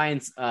was buying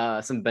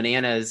some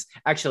bananas.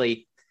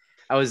 Actually,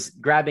 I was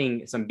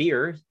grabbing some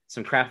beer,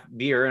 some craft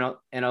beer.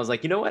 And I was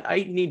like, you know what?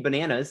 I need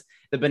bananas.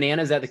 The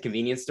bananas at the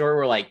convenience store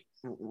were like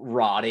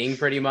rotting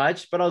pretty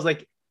much. But I was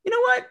like, you know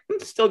what? I'm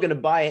still going to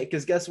buy it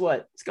because guess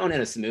what? It's going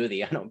in a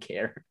smoothie. I don't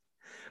care.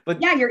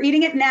 But yeah, you're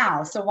eating it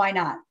now. So why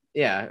not?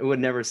 Yeah, it would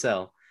never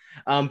sell.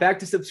 Back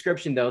to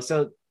subscription though.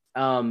 So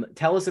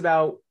tell us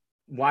about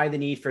why the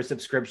need for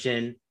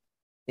subscription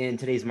in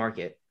today's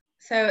market.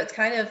 So it's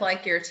kind of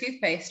like your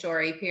toothpaste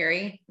story,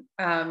 Perry.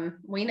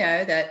 We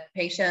know that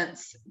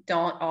patients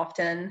don't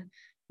often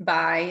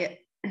buy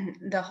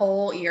the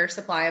whole year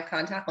supply of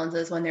contact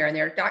lenses when they're in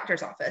their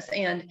doctor's office.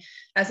 And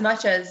as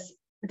much as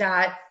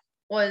that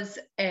was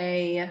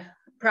a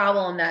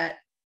problem that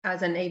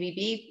as an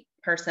ABB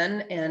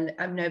person, and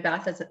I know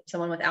Beth as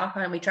someone with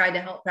Alcon, we tried to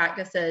help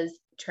practices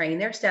train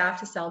their staff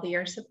to sell the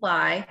year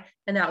supply.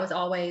 And that was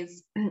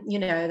always, you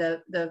know,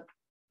 the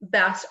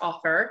best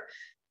offer.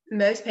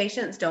 Most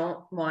patients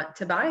don't want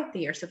to buy the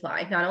year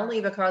supply, not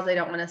only because they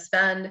don't want to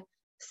spend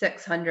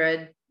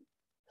 $600+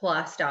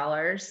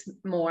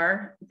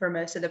 more for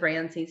most of the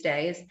brands these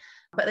days,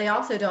 but they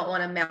also don't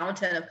want a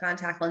mountain of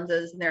contact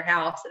lenses in their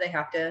house that they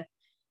have to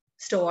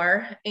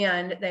store.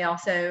 And they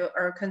also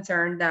are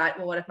concerned that,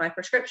 well, what if my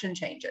prescription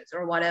changes?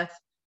 Or what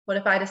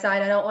if I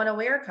decide I don't want to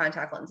wear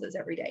contact lenses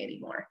every day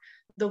anymore?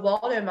 The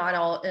Waldo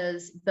model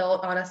is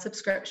built on a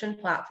subscription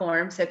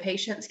platform, so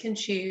patients can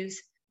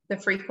choose the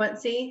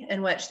frequency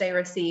in which they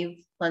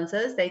receive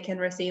lenses. They can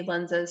receive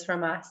lenses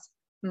from us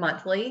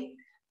monthly.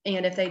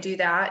 And if they do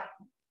that,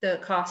 the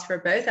cost for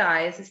both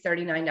eyes is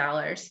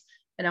 $39.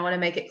 And I want to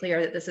make it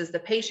clear that this is the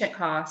patient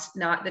cost,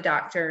 not the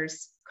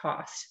doctor's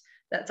cost.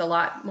 That's a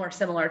lot more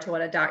similar to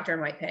what a doctor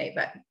might pay,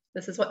 but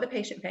this is what the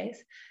patient pays.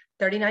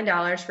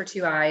 $39 for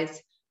 2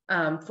 eyes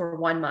for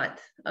 1 month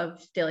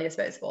of daily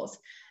disposables.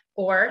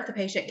 Or the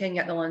patient can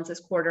get the lenses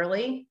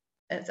quarterly.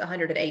 It's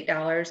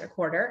 $108 a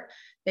quarter.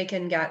 They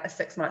can get a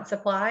 6-month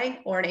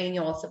supply or an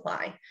annual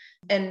supply.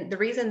 And the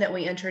reason that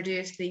we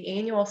introduced the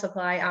annual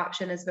supply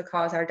option is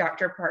because our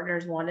doctor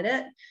partners wanted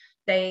it.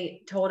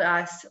 They told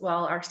us,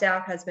 well, our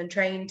staff has been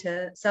trained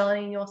to sell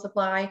an annual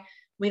supply.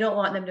 We don't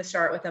want them to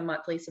start with a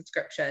monthly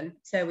subscription.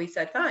 So we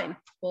said, fine,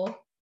 we'll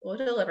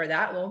deliver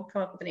that. We'll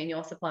come up with an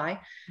annual supply.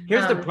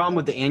 Here's the problem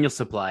with the annual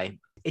supply.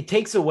 It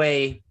takes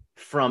away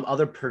from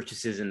other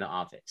purchases in the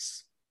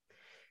office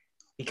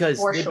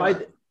because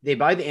they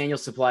buy the annual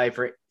supply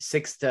for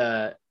 $600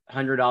 to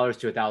 $100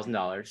 to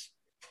 $1,000.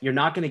 You're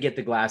not going to get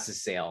the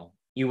glasses sale.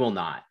 You will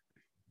not.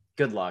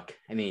 Good luck.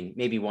 I mean,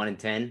 maybe 1 in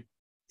 10.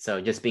 So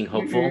just being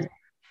hopeful,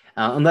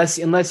 unless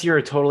you're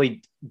a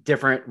totally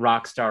different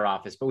rock star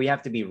office, but we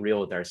have to be real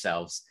with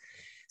ourselves.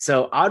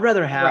 So I'd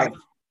rather have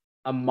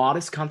a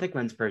modest contact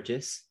lens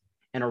purchase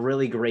and a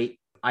really great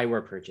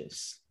eyewear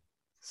purchase.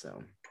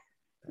 So.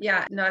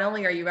 Yeah, not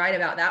only are you right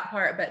about that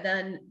part, but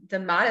then the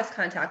modest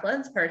contact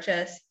lens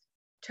purchase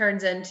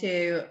turns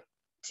into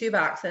 2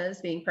 boxes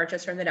being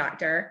purchased from the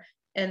doctor,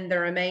 and the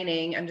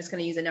remaining, I'm just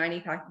going to use a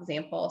 90-pack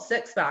example,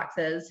 6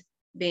 boxes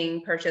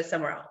being purchased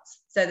somewhere else.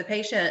 So the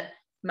patient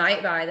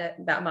might buy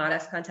that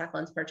modest contact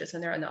lens purchase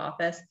when they're in the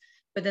office,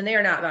 but then they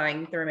are not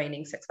buying the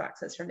remaining 6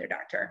 boxes from their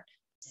doctor.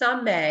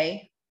 Some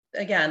may,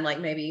 again, like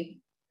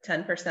maybe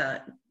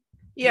 10%.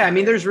 Yeah, I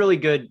mean, there's really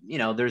good,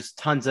 there's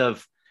tons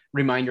of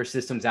reminder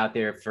systems out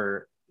there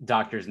for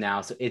doctors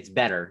now. So it's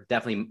better,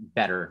 definitely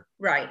better.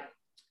 Right.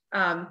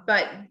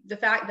 But the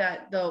fact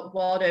that the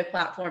Waldo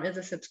platform is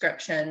a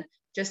subscription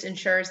just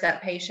ensures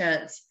that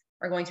patients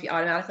are going to be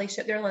automatically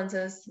shipped their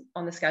lenses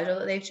on the schedule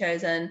that they've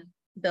chosen,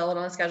 billed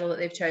on the schedule that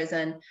they've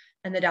chosen,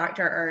 and the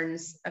doctor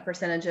earns a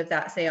percentage of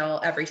that sale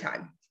every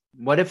time.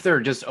 What if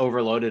they're just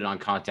overloaded on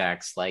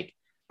contacts? Like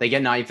they get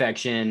an eye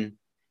infection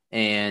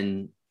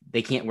and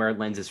they can't wear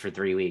lenses for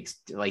 3 weeks.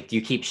 Like, do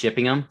you keep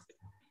shipping them?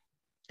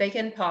 They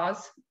can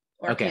pause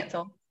or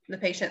cancel. The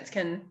patients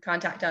can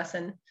contact us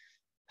and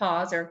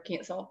pause or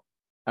cancel.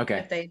 Okay.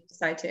 If they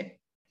decide to.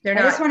 I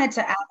just wanted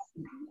to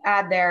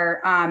add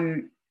there,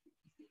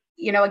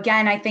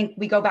 again, I think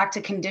we go back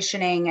to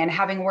conditioning and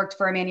having worked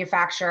for a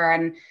manufacturer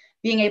and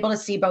being able to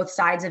see both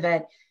sides of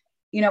it.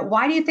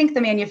 Why do you think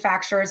the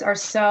manufacturers are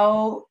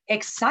so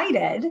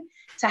excited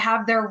to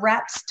have their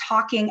reps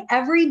talking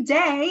every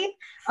day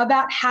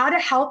about how to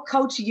help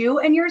coach you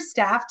and your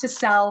staff to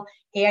sell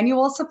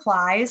annual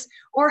supplies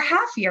or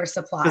half-year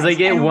supplies? Because they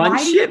get one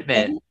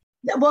shipment.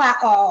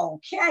 Well,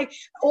 okay.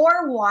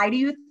 Or why do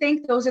you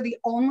think those are the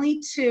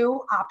only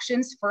two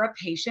options for a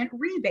patient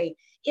rebate?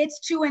 It's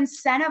to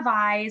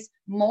incentivize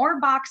more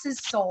boxes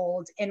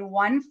sold in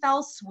one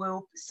fell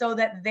swoop so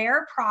that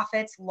their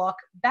profits look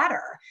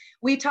better.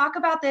 We talk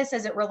about this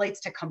as it relates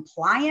to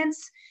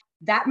compliance.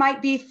 That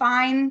might be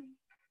fine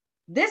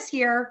this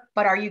year,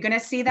 but are you going to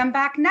see them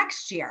back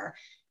next year?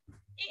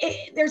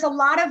 There's a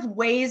lot of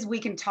ways we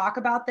can talk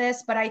about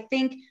this, but I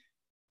think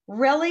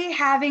really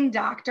having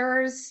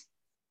doctors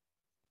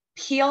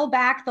peel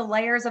back the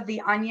layers of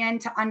the onion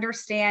to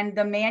understand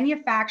the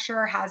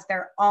manufacturer has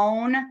their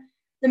own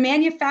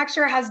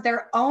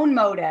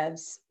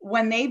motives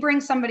when they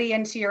bring somebody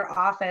into your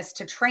office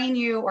to train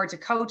you or to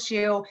coach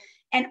you.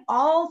 And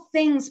all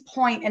things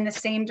point in the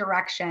same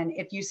direction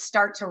if you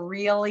start to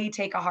really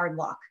take a hard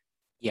look.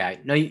 Yeah,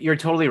 no, you're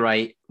totally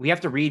right. We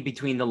have to read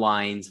between the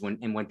lines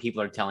when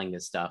people are telling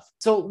this stuff.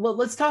 So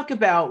let's talk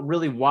about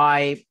really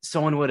why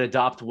someone would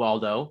adopt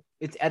Waldo.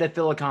 It's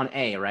Edafilocon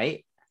A,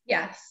 right?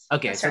 Yes.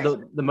 Okay, so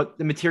right.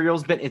 the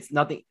material's been, it's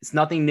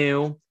nothing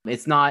new.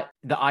 It's not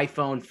the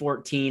iPhone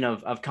 14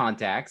 of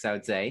contacts, I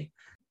would say.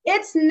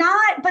 It's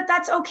not, but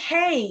that's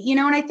okay.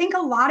 And I think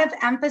a lot of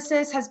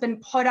emphasis has been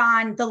put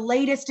on the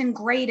latest and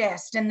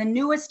greatest and the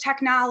newest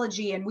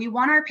technology, and we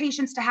want our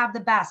patients to have the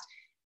best.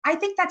 I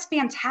think that's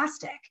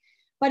fantastic.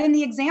 But in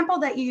the example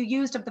that you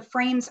used of the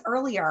frames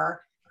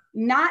earlier,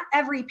 not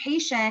every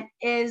patient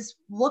is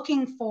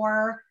looking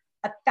for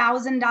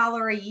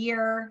 $1,000 a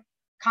year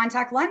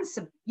contact lens,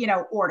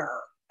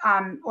 order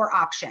or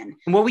option.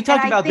 Well, we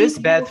talked about this,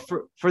 Beth,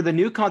 for the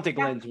new contact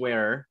lens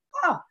wearer.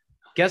 Oh,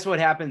 guess what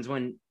happens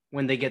when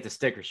they get the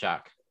sticker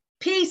shock?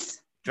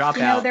 Peace. Drop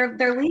out.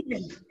 They're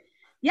leaving.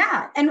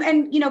 Yeah,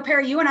 and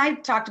Perry, you and I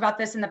talked about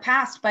this in the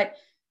past, but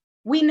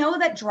we know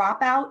that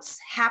dropouts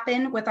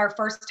happen with our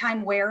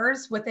first-time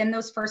wearers within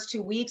those first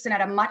 2 weeks and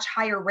at a much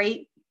higher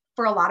rate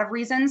for a lot of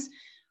reasons.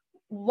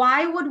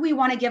 Why would we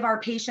want to give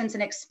our patients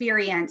an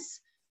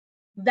experience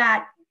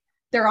that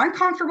they're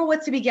uncomfortable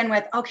with to begin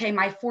with? Okay,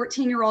 my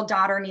 14-year-old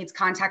daughter needs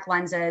contact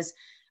lenses.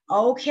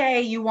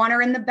 Okay, you want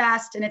her in the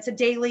best, and it's a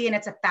daily, and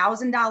it's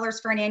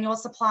 $1,000 for an annual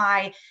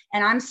supply,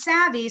 and I'm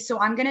savvy, so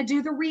I'm going to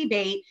do the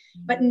rebate.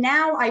 But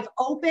now I've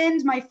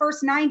opened my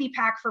first 90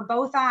 pack for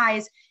both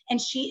eyes,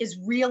 and she is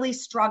really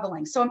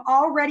struggling. So I'm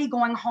already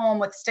going home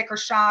with sticker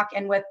shock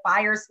and with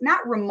buyer's,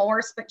 not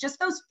remorse, but just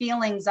those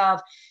feelings of,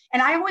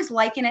 and I always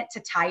liken it to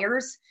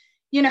tires.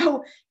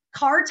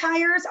 Car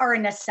tires are a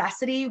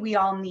necessity. We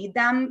all need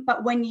them.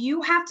 But when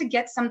you have to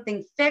get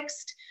something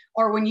fixed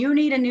or when you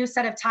need a new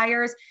set of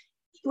tires,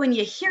 when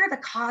you hear the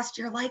cost,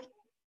 you're like,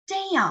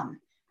 damn,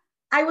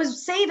 I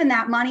was saving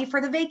that money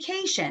for the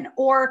vacation,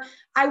 or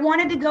I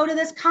wanted to go to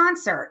this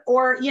concert,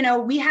 or,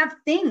 we have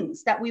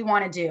things that we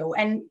want to do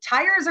and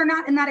tires are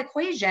not in that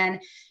equation,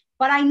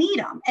 but I need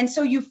them. And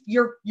so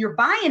you're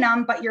buying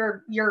them, but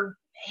you're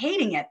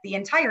hating it the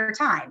entire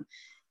time.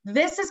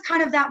 This is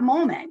kind of that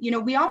moment.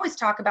 We always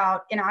talk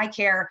about in eye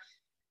care,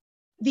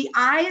 the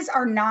eyes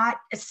are not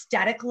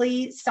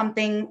aesthetically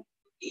something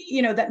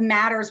that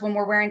matters when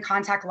we're wearing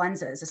contact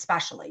lenses,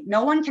 especially.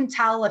 No one can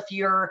tell if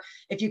you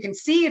can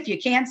see, if you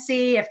can't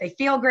see, if they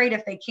feel great,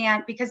 if they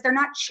can't, because they're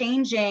not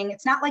changing.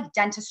 It's not like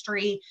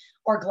dentistry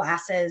or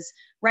glasses,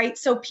 right?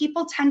 So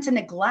people tend to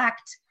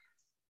neglect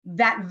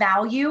that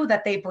value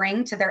that they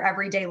bring to their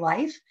everyday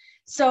life.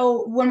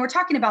 So when we're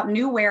talking about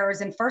new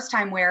wearers and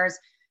first-time wearers,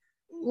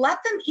 let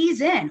them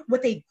ease in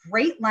with a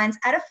great lens.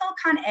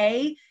 Edafilocon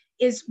A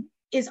is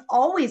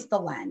always the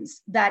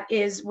lens that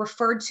is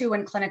referred to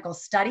in clinical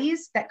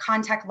studies that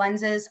contact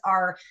lenses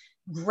are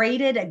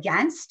graded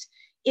against.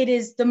 It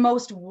is the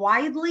most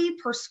widely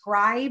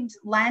prescribed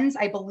lens,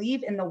 I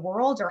believe, in the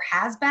world, or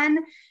has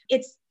been.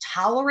 It's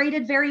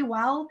tolerated very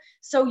well.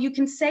 So you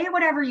can say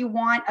whatever you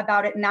want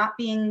about it not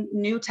being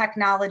new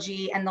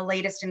technology and the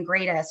latest and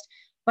greatest,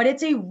 but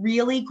it's a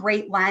really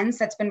great lens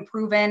that's been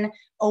proven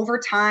over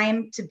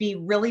time to be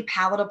really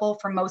palatable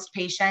for most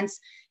patients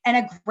and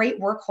a great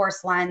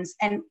workhorse lens.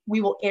 And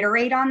we will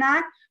iterate on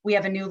that. We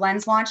have a new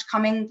lens launch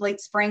coming late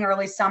spring,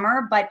 early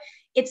summer, but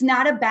it's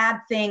not a bad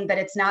thing that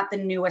it's not the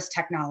newest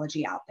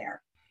technology out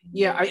there.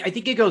 Yeah, I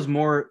think it goes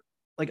more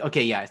like,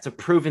 okay, yeah, it's a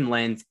proven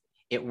lens.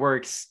 It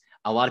works.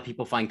 A lot of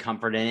people find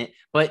comfort in it.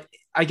 But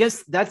I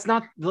guess that's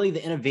not really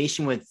the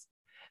innovation with,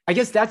 I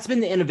guess that's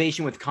been the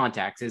innovation with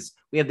contacts is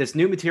we have this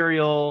new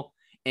material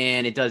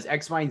and it does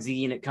X, Y, and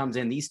Z, and it comes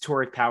in these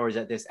toric powers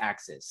at this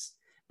axis.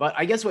 But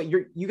I guess what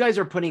you guys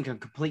are putting a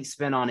complete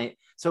spin on it.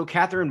 So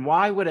Catherine,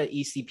 why would an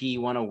ECP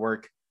want to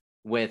work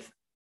with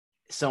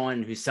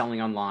someone who's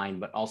selling online,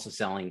 but also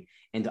selling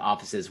into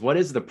offices? What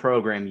is the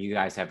program you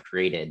guys have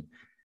created?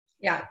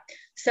 Yeah.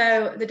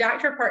 So the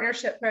doctor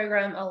partnership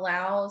program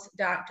allows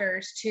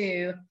doctors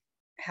to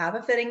have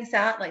a fitting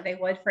set like they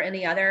would for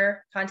any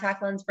other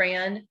contact lens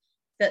brand,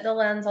 fit the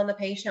lens on the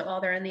patient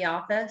while they're in the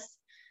office.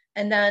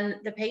 And then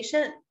the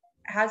patient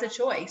has a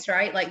choice,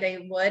 right? Like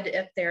they would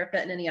if they're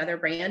fitting any other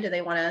brand. Do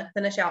they want to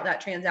finish out that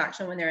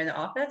transaction when they're in the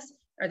office?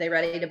 Are they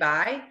ready to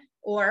buy?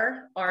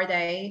 Or are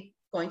they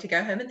going to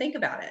go home and think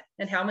about it?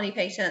 And how many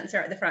patients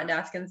are at the front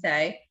desk and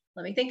say,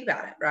 let me think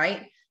about it,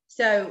 right?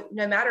 So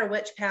no matter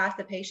which path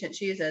the patient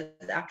chooses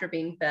after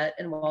being fit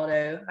in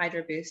Waldo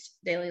Hydro Boost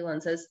daily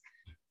lenses,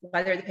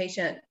 whether the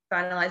patient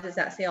finalizes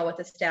that sale with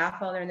the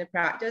staff while they're in the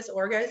practice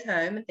or goes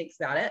home and thinks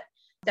about it,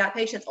 that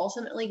patient's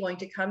ultimately going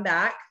to come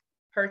back,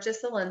 purchase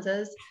the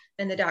lenses,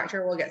 and the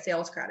doctor will get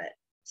sales credit.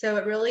 So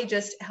it really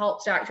just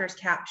helps doctors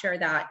capture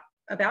that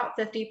about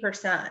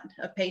 50%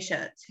 of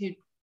patients who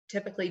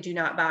typically do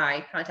not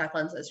buy contact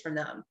lenses from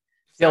them.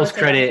 Sales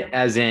credit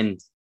as in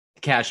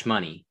cash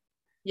money.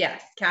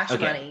 Yes, cash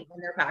money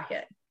in their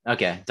pocket.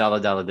 Okay,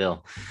 dollar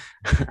bill.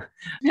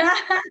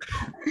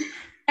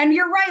 And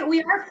you're right,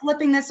 we are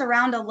flipping this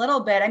around a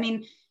little bit. I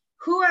mean,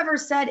 whoever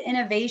said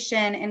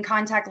innovation in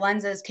contact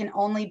lenses can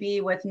only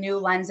be with new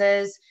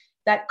lenses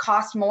that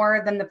cost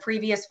more than the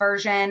previous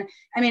version?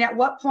 I mean, at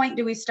what point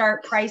do we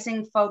start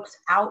pricing folks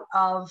out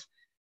of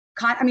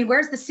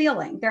where's the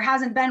ceiling? There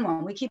hasn't been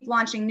one. We keep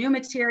launching new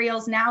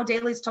materials. Now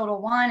Dailies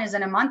Total One is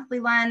in a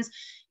monthly lens.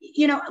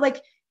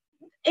 Like,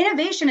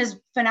 innovation is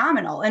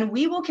phenomenal and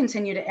we will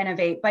continue to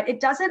innovate, but it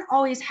doesn't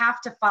always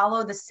have to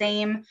follow the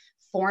same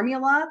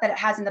formula that it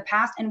has in the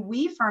past. And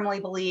we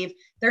firmly believe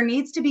there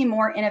needs to be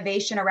more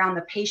innovation around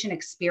the patient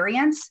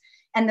experience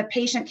and the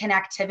patient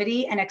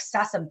connectivity and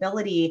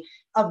accessibility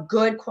of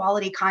good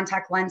quality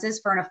contact lenses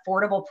for an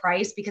affordable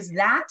price, because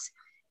that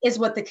is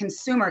what the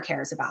consumer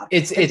cares about.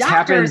 It's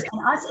doctors happened.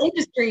 And us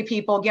industry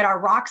people get our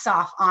rocks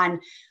off on,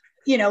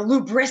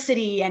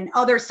 lubricity and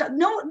other stuff.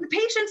 No, the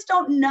patients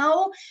don't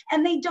know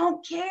and they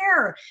don't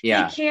care.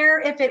 Yeah. They care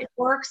if it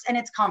works and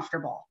it's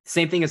comfortable.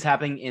 Same thing is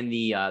happening in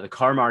the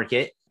car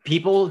market.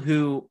 People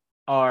who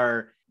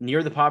are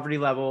near the poverty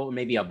level,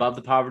 maybe above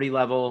the poverty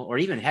level, or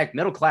even heck,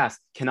 middle class,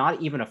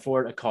 cannot even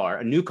afford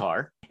a new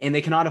car, and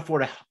they cannot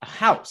afford a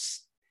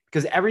house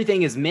because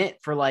everything is meant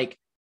for like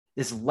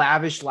this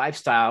lavish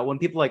lifestyle. When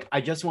people are like, I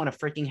just want a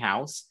freaking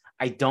house.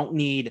 I don't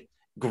need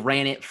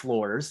granite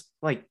floors.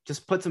 Like,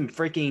 just put some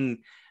freaking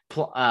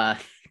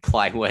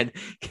plywood,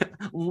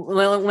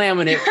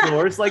 laminate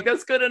floors. Like,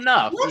 that's good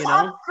enough. Let's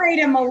upgrade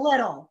him a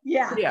little.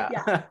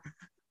 Yeah.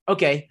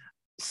 Okay.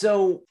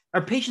 So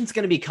are patients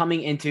going to be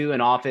coming into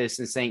an office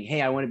and saying,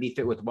 hey, I want to be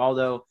fit with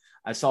Waldo.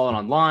 I saw it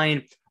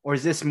online. Or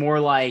is this more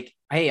like,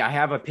 hey, I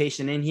have a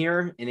patient in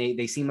here and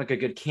they seem like a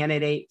good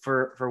candidate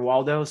for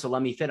Waldo, so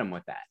let me fit them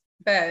with that?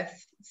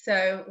 Both.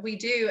 So we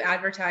do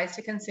advertise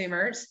to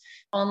consumers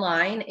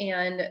online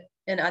and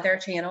in other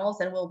channels,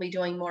 and we'll be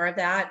doing more of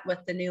that with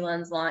the new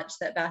lens launch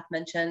that Beth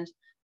mentioned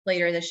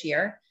later this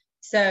year.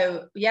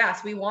 So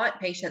yes, we want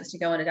patients to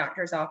go into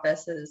doctors'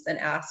 offices and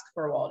ask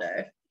for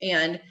Waldo.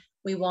 And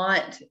we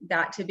want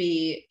that to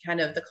be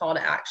kind of the call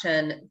to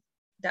action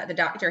that the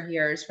doctor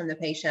hears from the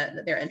patient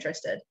that they're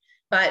interested.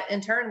 But in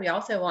turn, we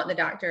also want the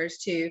doctors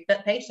to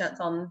fit patients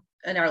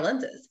in our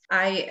lenses.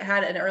 I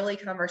had an early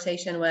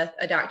conversation with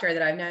a doctor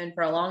that I've known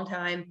for a long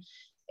time.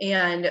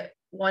 And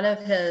one of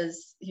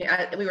his,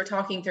 we were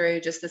talking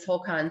through just this whole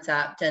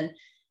concept, and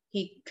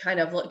he kind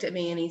of looked at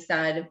me and he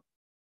said,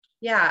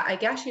 yeah, I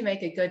guess you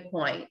make a good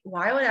point.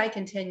 Why would I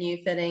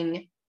continue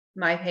fitting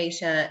my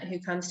patient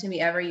who comes to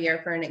me every year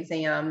for an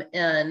exam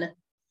in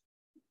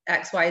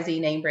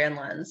XYZ name brand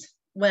lens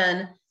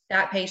when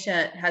that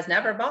patient has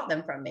never bought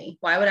them from me?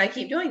 Why would I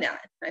keep doing that?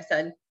 I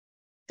said,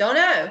 don't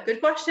know. Good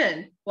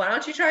question. Why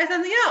don't you try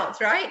something else,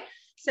 right?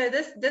 So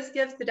this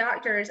gives the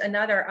doctors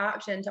another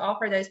option to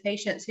offer those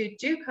patients who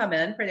do come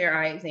in for their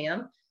eye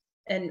exam.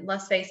 And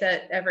let's face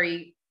it,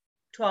 every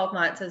 12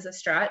 months is a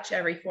stretch.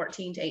 Every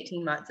 14 to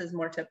 18 months is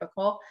more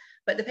typical.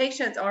 But the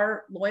patients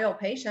are loyal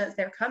patients.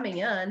 They're coming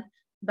in,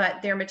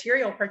 but their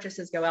material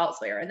purchases go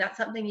elsewhere. And that's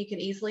something you can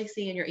easily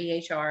see in your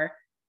EHR,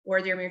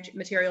 were their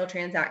material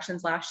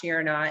transactions last year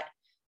or not.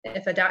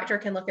 If a doctor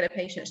can look at a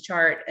patient's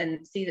chart and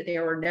see that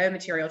there were no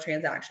material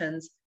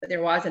transactions, but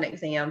there was an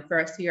exam for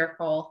a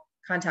spherical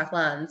contact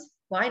lens,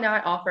 why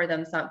not offer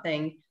them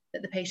something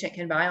that the patient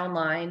can buy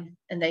online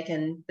and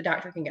the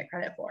doctor can get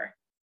credit for?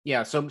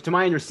 Yeah. So to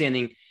my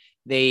understanding,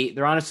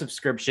 they're on a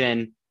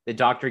subscription. The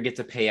doctor gets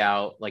a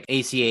payout like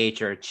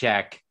ACH or a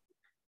check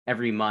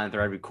every month or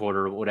every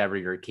quarter, whatever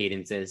your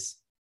cadence is.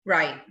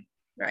 Right.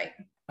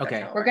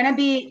 Okay. We're going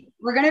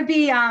to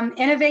be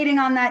innovating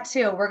on that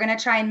too. We're going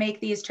to try and make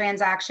these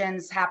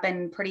transactions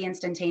happen pretty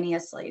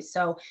instantaneously.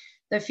 So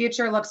the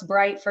future looks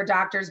bright for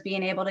doctors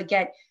being able to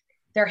get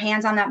their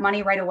hands on that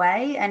money right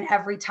away. And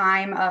every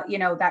time,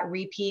 that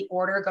repeat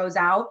order goes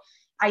out,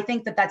 I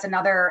think that that's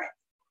another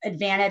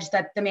advantage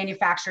that the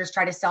manufacturers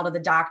try to sell to the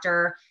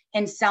doctor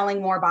and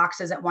selling more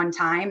boxes at one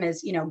time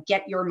is,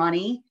 get your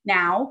money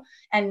now.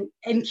 And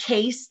in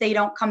case they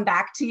don't come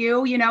back to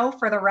you,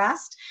 for the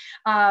rest,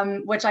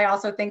 which I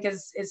also think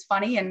is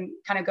funny and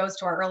kind of goes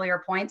to our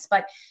earlier points,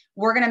 but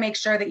we're going to make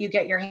sure that you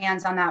get your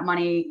hands on that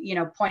money,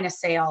 point of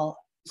sale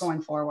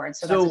going forward.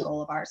 So that's a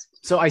goal of ours.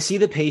 So I see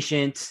the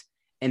patient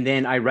and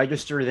then I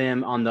register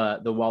them on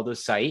the Waldo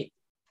site.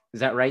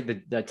 Is that right?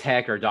 The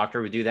tech or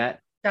doctor would do that?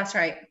 That's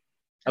right.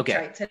 Okay.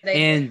 Right. So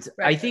and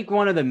I think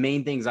one of the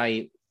main things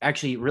I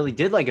actually really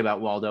did like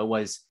about Waldo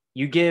was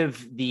you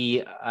give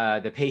the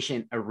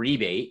patient a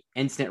rebate,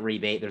 instant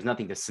rebate. There's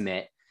nothing to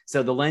submit.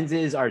 So the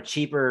lenses are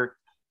cheaper,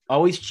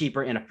 always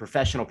cheaper in a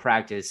professional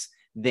practice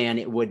than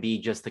it would be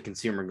just the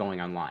consumer going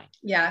online.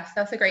 Yes,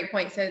 that's a great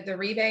point. So the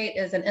rebate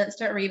is an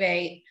instant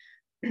rebate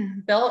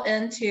built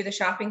into the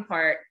shopping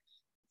cart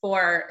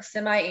for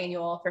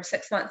semi-annual, for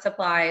 6-month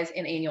supplies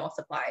and annual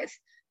supplies.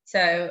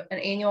 So an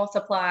annual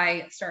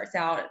supply starts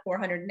out at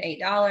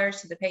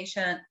 $408 to the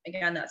patient.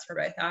 Again, that's for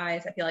both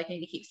eyes. I feel like I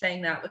need to keep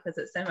saying that because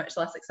it's so much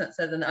less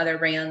expensive than the other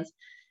brands.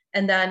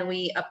 And then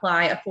we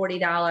apply a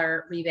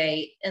 $40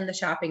 rebate in the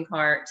shopping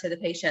cart to the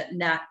patient, and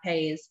that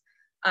pays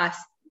us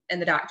and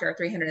the doctor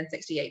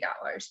 $368.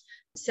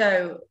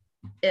 So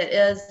it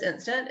is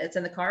instant. It's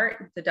in the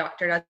cart. The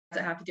doctor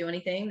doesn't have to do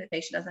anything. The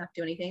patient doesn't have to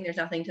do anything. There's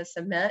nothing to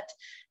submit.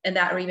 And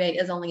that rebate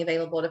is only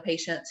available to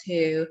patients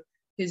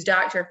whose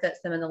doctor fits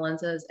them in the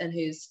lenses and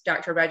whose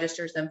doctor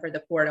registers them for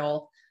the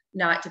portal,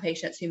 not to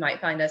patients who might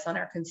find us on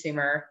our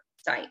consumer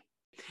site.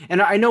 And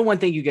I know one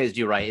thing you guys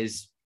do right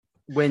is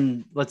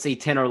when, let's say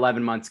 10 or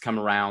 11 months come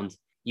around,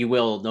 you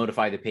will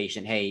notify the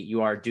patient, hey,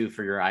 you are due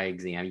for your eye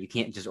exam. You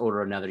can't just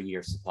order another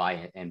year's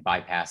supply and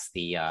bypass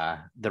the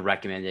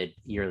recommended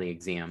yearly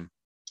exam.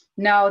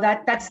 No,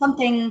 that's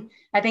something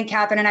I think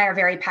Catherine and I are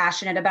very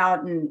passionate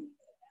about. And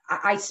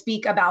I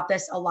speak about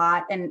this a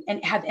lot and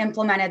have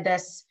implemented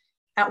this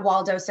at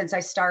Waldo since I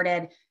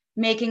started,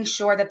 making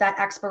sure that that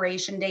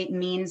expiration date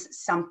means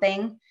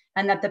something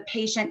and that the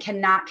patient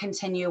cannot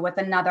continue with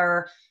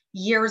another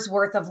year's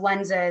worth of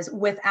lenses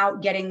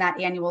without getting that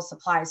annual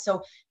supply.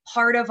 So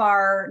part of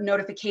our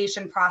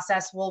notification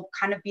process will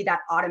kind of be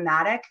that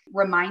automatic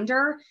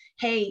reminder,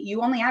 hey,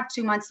 you only have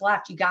 2 months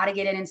left. You got to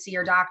get in and see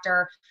your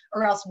doctor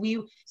or else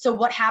so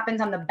what happens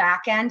on the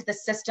back end, the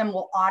system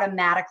will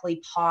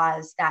automatically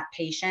pause that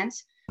patient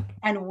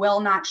and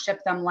will not ship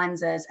them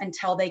lenses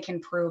until they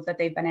can prove that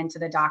they've been into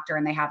the doctor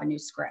and they have a new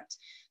script.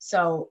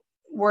 So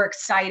we're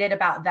excited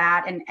about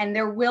that. And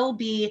there will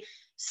be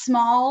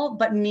small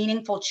but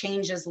meaningful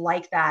changes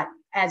like that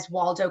as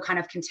Waldo kind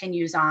of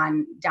continues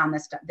on down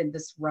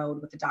this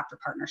road with the doctor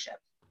partnership.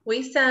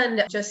 We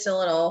send just a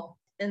little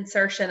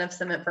insertion of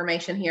some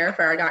information here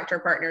for our doctor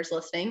partners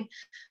listening.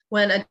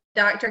 When a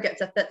doctor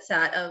gets a fit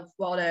set of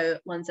Waldo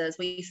lenses,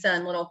 we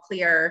send little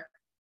clear,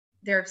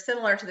 they're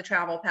similar to the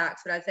travel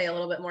packs, but I'd say a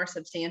little bit more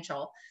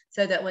substantial,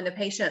 so that when the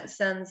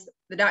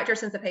doctor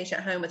sends the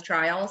patient home with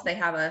trials, they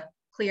have a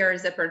clear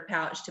zippered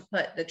pouch to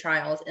put the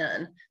trials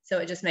in. So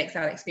it just makes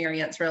that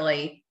experience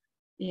really,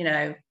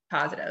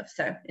 positive.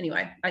 So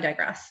anyway, I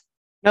digress.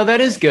 No,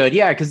 that is good.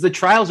 Yeah. Cause the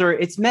trials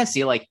it's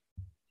messy. Like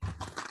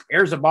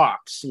here's a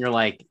box and you're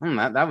like,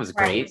 that was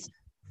great. Right.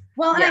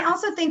 Well, and I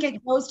also think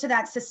it goes to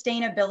that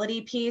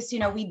sustainability piece.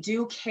 We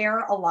do care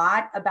a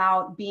lot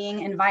about being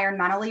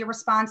environmentally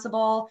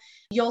responsible.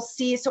 You'll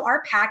see, so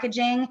our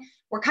packaging,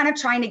 we're kind of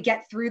trying to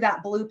get through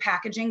that blue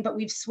packaging, but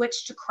we've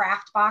switched to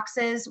craft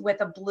boxes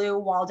with a blue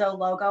Waldo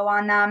logo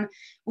on them.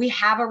 We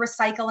have a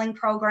recycling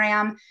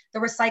program. The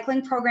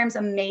recycling program is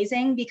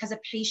amazing because a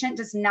patient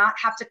does not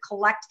have to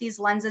collect these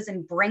lenses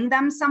and bring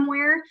them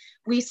somewhere.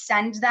 We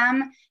send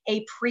them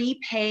a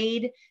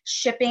prepaid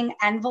shipping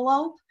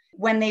envelope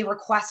when they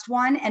request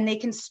one, and they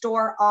can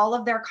store all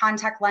of their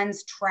contact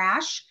lens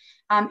trash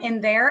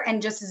in there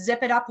and just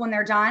zip it up when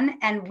they're done.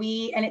 And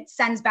it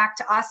sends back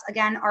to us,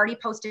 again, already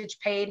postage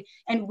paid,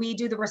 and we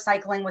do the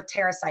recycling with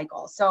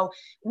TerraCycle. So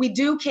we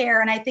do care.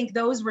 And I think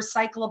those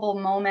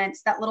recyclable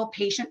moments, that little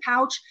patient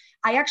pouch,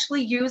 I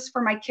actually use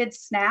for my kids'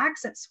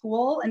 snacks at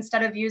school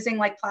instead of using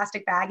like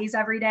plastic baggies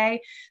every day.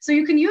 So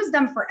you can use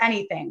them for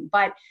anything,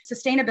 but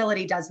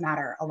sustainability does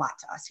matter a lot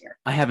to us here.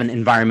 I have an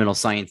environmental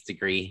science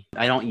degree.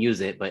 I don't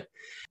use it, but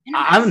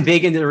I'm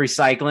big into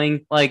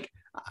recycling. Like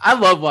I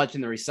love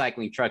watching the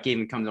recycling truck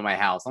even come to my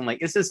house. I'm like,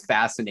 it's just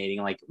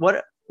fascinating. Like what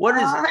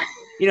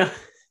is,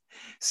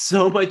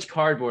 so much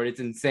cardboard. It's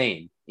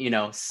insane,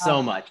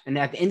 so much. And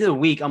at the end of the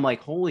week, I'm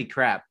like, holy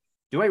crap.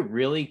 Do I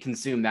really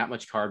consume that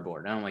much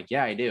cardboard? And I'm like,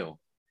 yeah, I do.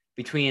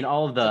 Between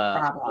all of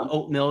the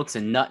oat milks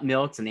and nut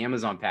milks and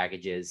Amazon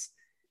packages,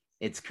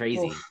 it's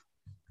crazy. Oof.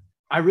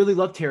 I really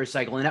love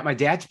TerraCycle. And at my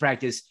dad's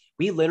practice,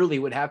 we literally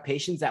would have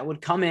patients that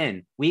would come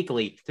in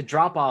weekly to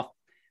drop off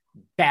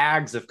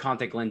bags of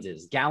contact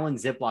lenses, gallon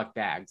Ziploc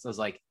bags. I was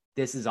like,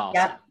 this is awesome.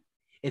 Yep.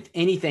 If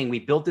anything, we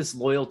built this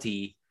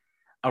loyalty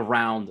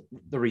around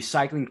the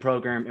recycling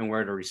program and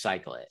where to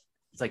recycle it.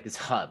 It's like this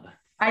hub.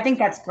 I think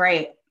that's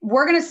great.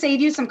 We're going to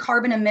save you some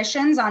carbon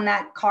emissions on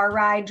that car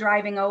ride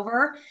driving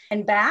over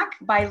and back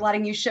by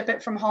letting you ship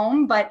it from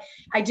home. But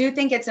I do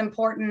think it's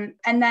important.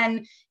 And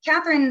then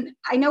Catherine,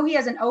 I know he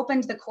hasn't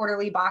opened the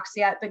quarterly box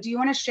yet, but do you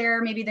want to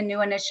share maybe the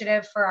new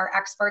initiative for our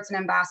experts and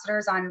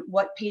ambassadors on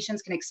what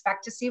patients can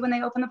expect to see when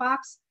they open the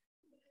box?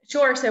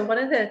 Sure. So one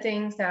of the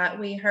things that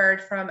we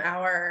heard from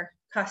our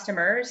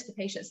customers, the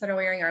patients that are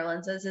wearing our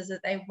lenses, is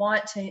that they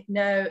want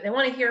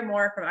to hear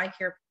more from eye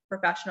care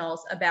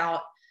professionals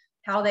about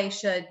how they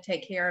should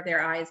take care of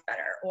their eyes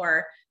better,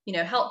 or,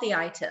 healthy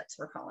eye tips,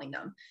 we're calling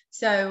them.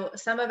 So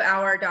some of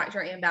our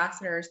doctor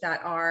ambassadors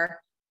that are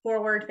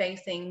forward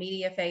facing,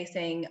 media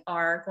facing,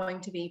 are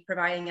going to be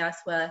providing us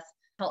with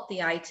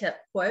healthy eye tip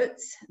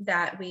quotes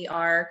that we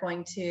are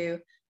going to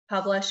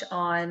publish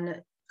on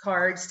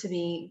cards to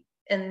be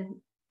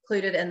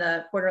included in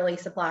the quarterly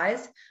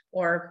supplies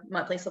or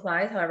monthly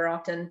supplies, however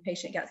often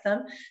patient gets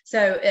them.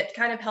 So it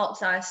kind of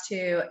helps us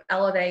to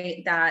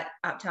elevate that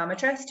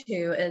optometrist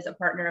who is a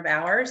partner of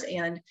ours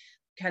and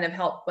kind of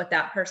help with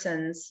that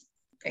person's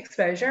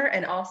exposure,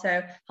 and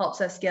also helps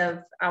us give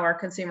our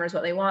consumers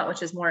what they want,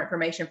 which is more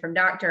information from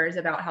doctors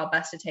about how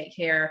best to take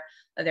care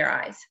of their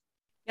eyes.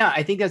 Yeah,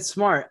 I think that's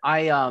smart.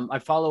 I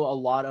follow a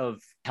lot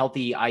of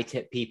healthy eye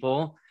tip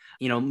people.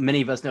 You know,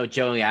 many of us know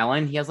Joey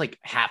Allen. He has like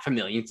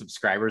 500,000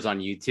 subscribers on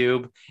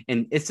YouTube.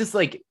 And it's just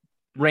like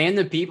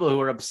random people who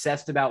are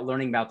obsessed about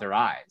learning about their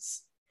eyes.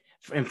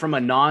 And from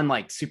a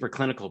non super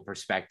clinical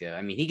perspective,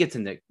 I mean, he gets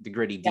into the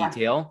gritty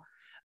detail.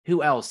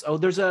 Who else? Oh,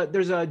 there's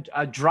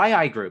a dry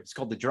eye group. It's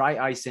called the Dry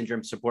Eye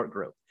Syndrome Support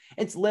Group.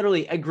 It's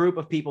literally a group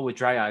of people with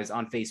dry eyes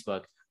on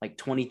Facebook, like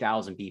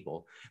 20,000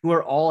 people who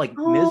are all like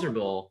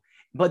miserable,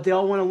 but they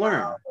all want to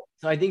learn.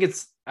 So I think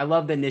I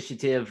love the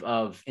initiative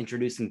of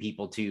introducing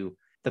people to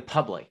the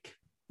public.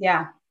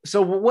 Yeah.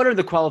 So what are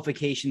the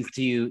qualifications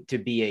to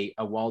be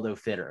a Waldo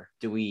fitter?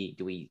 Do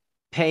we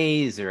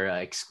pay? Is there an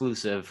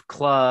exclusive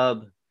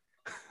club?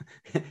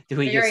 Do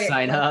we just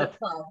sign up?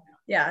 Club.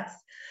 Yes.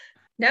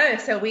 No,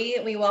 so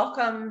we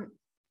welcome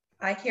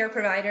eye care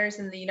providers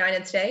in the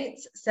United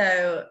States.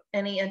 So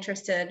any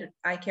interested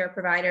eye care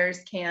providers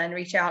can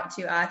reach out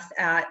to us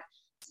at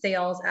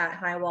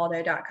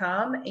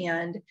sales@highwaldo.com,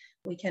 and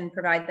we can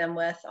provide them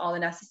with all the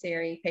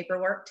necessary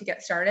paperwork to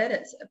get started.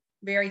 It's a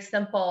very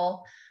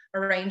simple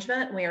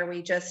arrangement where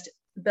we just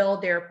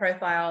build their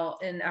profile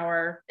in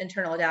our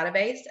internal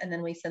database, and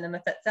then we send them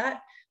a fit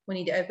set. We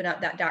need to open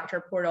up that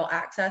doctor portal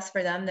access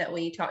for them that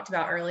we talked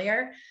about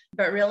earlier.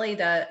 But really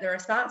the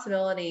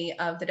responsibility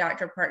of the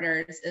doctor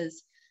partners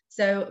is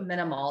so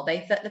minimal.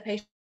 They fit the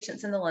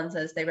patients in the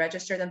lenses, they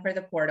register them for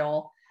the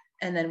portal,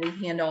 and then we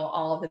handle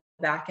all of the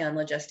back end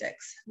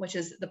logistics, which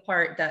is the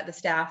part that the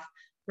staff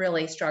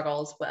really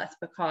struggles with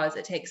because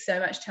it takes so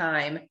much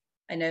time.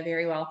 I know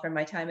very well from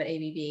my time at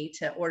ABB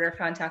to order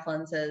contact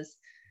lenses,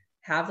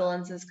 have the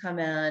lenses come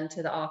in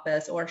to the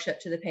office or ship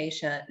to the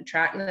patient,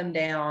 track them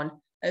down,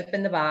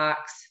 open the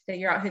box,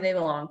 figure out who they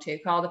belong to,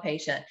 call the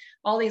patient,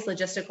 all these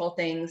logistical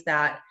things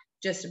that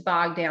just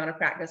bog down a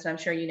practice. And I'm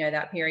sure you know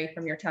that, Perry,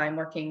 from your time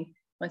working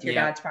with your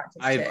dad's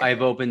practice.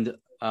 I've opened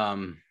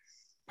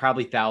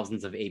probably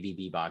thousands of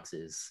ABB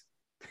boxes.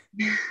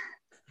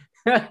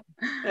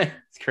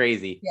 It's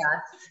crazy.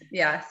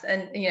 Yes.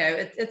 And you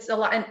know, it's a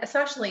lot, and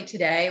especially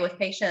today with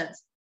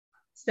patients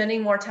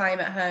spending more time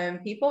at home,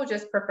 people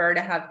just prefer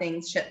to have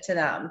things shipped to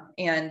them.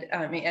 And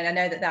and I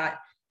know that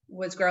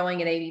was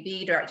growing at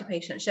ABB, direct to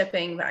patient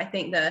shipping. But I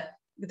think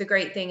the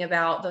great thing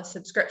about the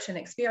subscription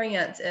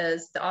experience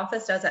is the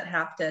office doesn't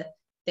have to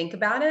think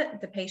about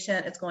it. The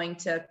patient is going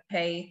to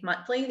pay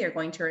monthly. They're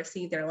going to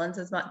receive their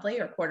lenses monthly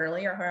or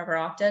quarterly or however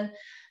often.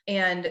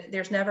 And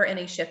there's never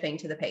any shipping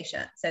to the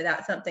patient. So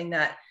that's something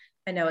that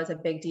I know is a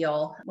big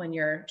deal when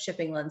you're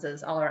shipping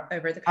lenses all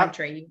over the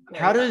country.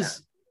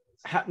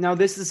 Now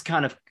this is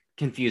kind of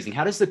confusing.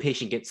 How does the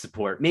patient get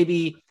support?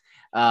 Maybe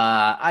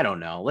I don't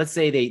know. Let's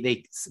say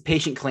the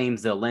patient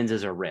claims the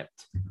lenses are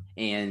ripped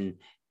and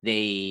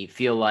they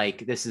feel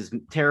like this is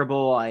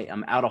terrible.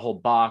 I'm out a whole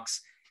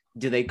box.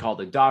 Do they call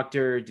the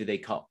doctor? Do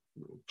they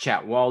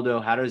chat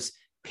Waldo? How does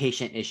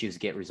patient issues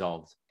get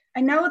resolved? I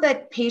know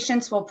that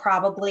patients will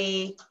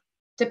probably,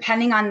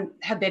 depending on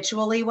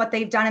habitually what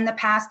they've done in the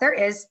past, there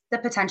is the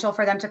potential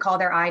for them to call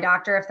their eye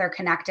doctor if they're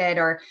connected,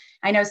 or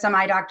I know some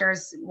eye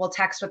doctors will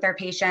text with their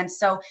patients.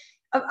 So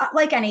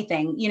like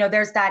anything, you know,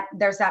 there's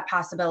that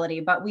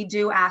possibility, but we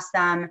do ask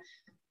them,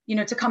 you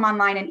know, to come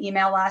online and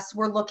email us.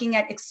 We're looking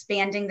at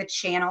expanding the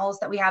channels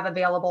that we have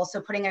available.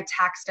 So putting a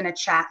text and a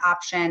chat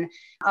option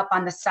up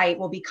on the site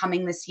will be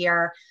coming this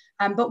year.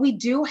 But we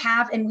do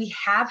have, and we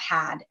have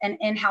had an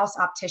in-house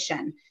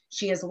optician.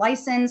 She is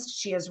licensed,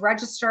 she is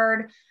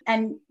registered,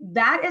 and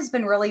that has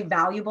been really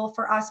valuable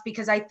for us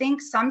because I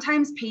think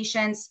sometimes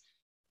patients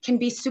can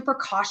be super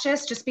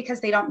cautious just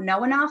because they don't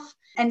know enough.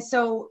 And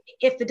so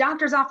if the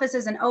doctor's office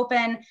isn't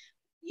open,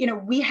 you know,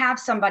 we have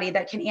somebody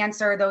that can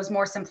answer those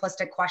more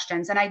simplistic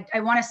questions. And I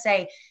want to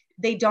say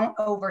they don't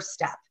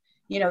overstep.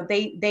 You know,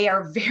 they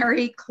are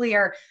very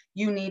clear,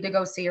 you need to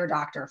go see your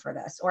doctor for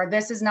this, or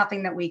this is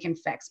nothing that we can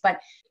fix. But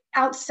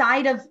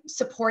outside of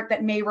support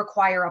that may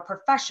require a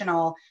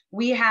professional,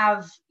 we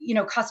have, you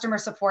know, customer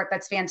support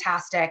that's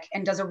fantastic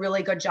and does a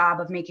really good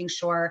job of making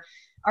sure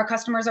our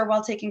customers are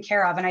well taken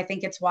care of. And I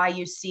think it's why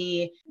you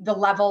see the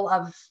level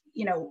of,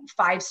 you know,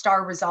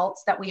 5-star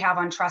results that we have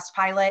on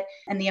Trustpilot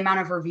and the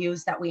amount of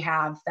reviews that we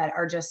have that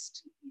are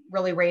just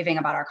really raving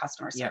about our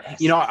customer service. Yeah.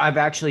 You know, I've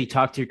actually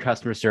talked to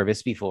customer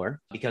service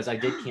before because I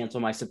did cancel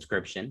my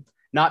subscription.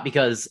 Not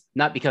because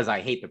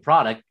I hate the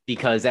product,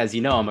 because as you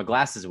know, I'm a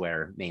glasses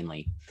wearer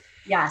mainly.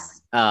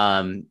 Yes.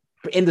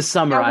 In the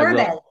summer, How were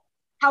they?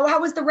 How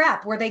was the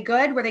rep? Were they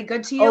good? Were they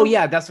good to you? Oh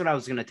yeah, that's what I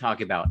was going to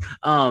talk about.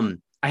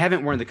 I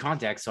haven't worn the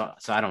contacts, so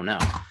I don't know.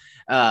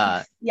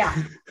 Yeah.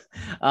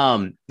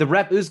 The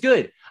rep was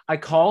good. I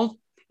called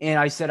and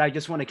I said, I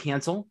just want to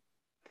cancel.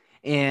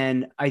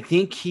 And I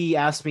think he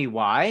asked me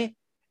why.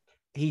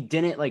 He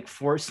didn't like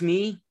force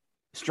me,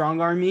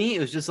 strong arm me. It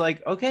was just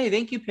like, okay,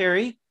 thank you,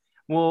 Perry.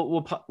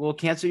 We'll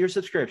cancel your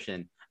subscription.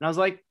 And I was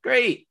like,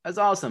 great. That's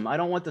awesome. I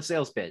don't want the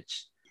sales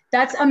pitch.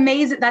 That's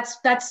amazing.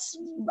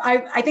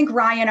 I think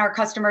Ryan, our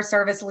customer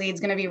service lead, is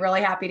going to be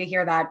really happy to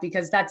hear that,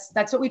 because that's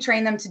what we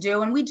train them to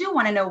do. And we do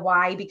want to know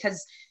why,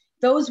 because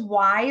those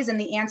whys and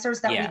the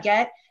answers that we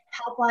get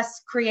help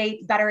us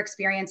create better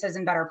experiences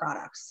and better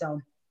products. So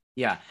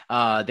yeah,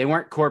 they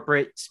weren't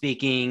corporate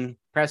speaking.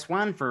 Press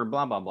 1 for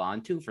blah, blah, blah,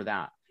 and 2 for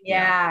that.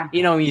 Yeah.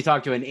 You know, when you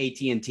talk to an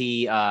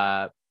AT&T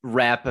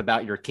rep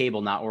about your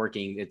cable not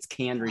working, it's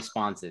canned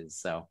responses.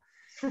 So,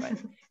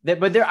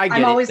 but there,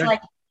 I'm always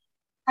like,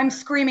 I'm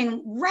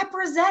screaming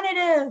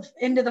representative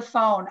into the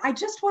phone. I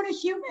just want a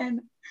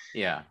human.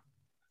 Yeah.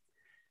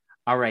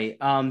 All right.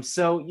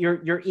 So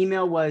your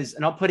email was,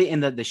 and I'll put it in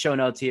the show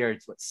notes here.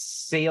 It's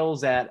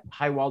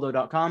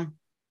sales@hiwaldo.com.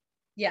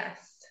 Yes.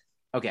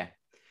 Okay,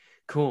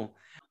 cool.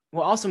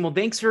 Well, awesome. Well,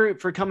 thanks for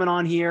coming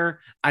on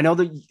here. I know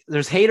that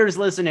there's haters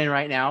listening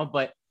right now,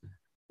 but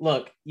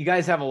look, you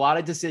guys have a lot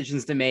of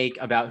decisions to make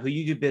about who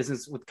you do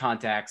business with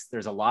contacts.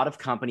 There's a lot of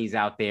companies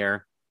out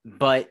there,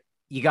 but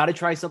you got to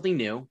try something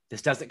new.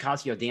 This doesn't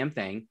cost you a damn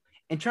thing,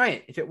 and try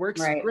it. If it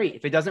works, great.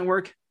 If it doesn't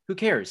work, who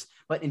cares?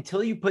 But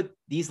until you put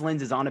these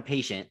lenses on a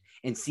patient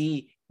and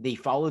see they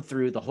follow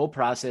through the whole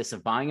process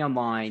of buying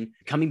online,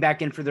 coming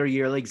back in for their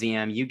yearly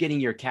exam, you getting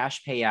your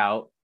cash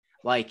payout,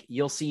 like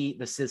you'll see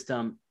the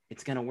system,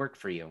 it's going to work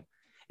for you.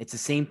 It's the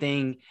same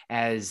thing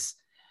as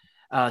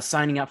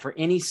signing up for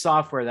any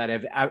software that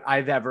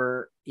I've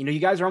ever, you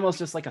guys are almost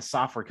just like a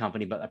software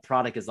company, but a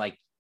product is like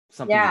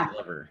something to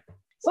deliver.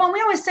 Well, and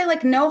we always say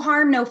like no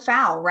harm, no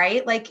foul,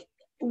 right? Like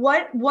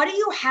what do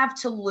you have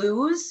to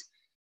lose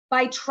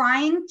by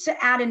trying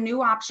to add a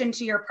new option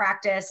to your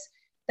practice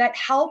that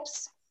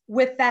helps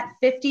with that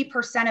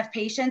 50% of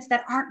patients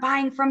that aren't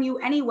buying from you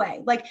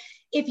anyway? Like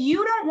if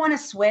you don't want to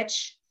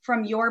switch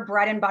from your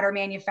bread and butter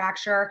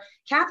manufacturer,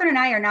 Catherine and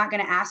I are not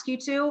going to ask you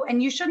to,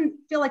 and you shouldn't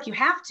feel like you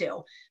have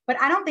to, but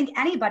I don't think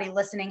anybody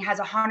listening has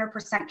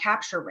 100%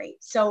 capture rate.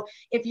 So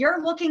if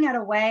you're looking at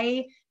a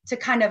way to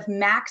kind of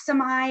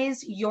maximize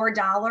your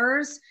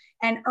dollars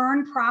and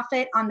earn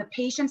profit on the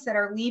patients that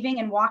are leaving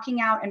and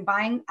walking out and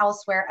buying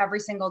elsewhere every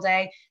single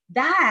day,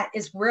 that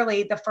is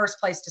really the first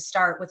place to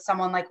start with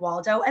someone like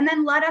Waldo. And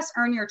then let us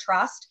earn your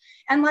trust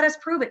and let us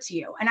prove it to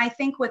you. And I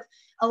think with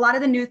a lot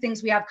of the new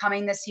things we have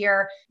coming this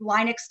year,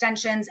 line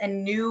extensions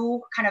and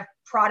new kind of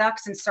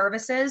products and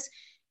services,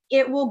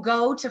 it will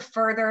go to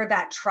further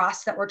that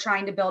trust that we're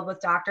trying to build with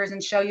doctors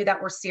and show you that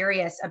we're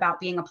serious about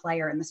being a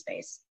player in the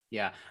space.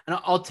 Yeah. And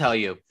I'll tell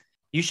you,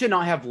 you should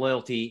not have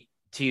loyalty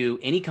to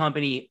any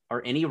company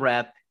or any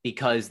rep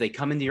because they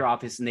come into your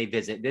office and they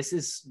visit. This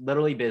is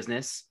literally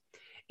business.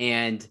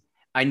 And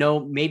I know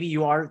maybe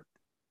you are,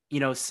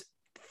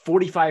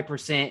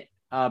 45%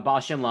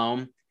 Bausch and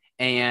Lomb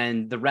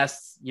and the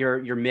rest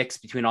you're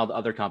mixed between all the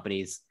other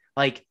companies.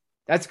 Like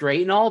that's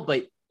great and all,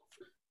 but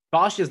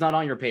Bausch is not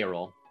on your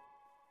payroll.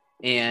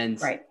 And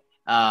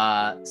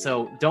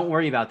so don't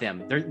worry about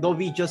them. They'll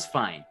be just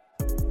fine.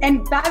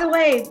 And by the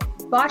way,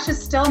 Bausch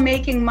is still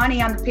making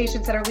money on the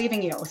patients that are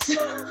leaving you.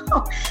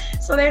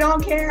 So they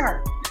don't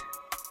care.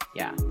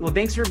 Yeah. Well,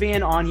 thanks for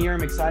being on here.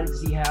 I'm excited to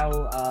see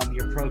how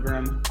your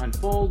program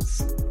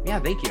unfolds. Yeah,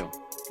 thank you.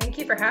 Thank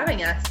you for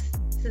having us.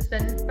 This has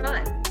been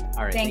fun.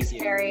 All right. Thanks,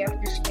 Perry. I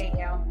appreciate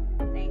you.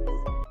 Thanks.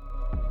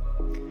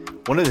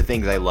 One of the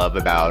things I love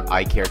about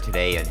eye care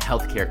today and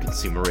healthcare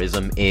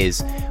consumerism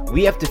is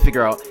we have to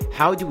figure out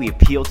how do we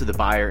appeal to the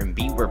buyer and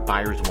be where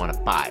buyers want to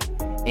buy.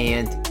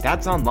 And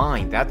that's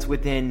online. That's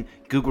within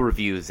Google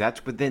reviews.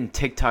 That's within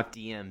TikTok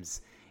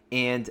DMs.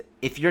 And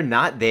if you're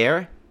not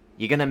there,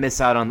 you're going to miss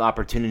out on the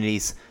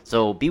opportunities.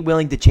 So be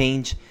willing to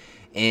change.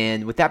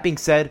 And with that being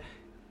said,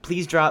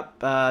 please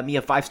drop me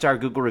a 5-star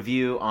Google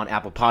review on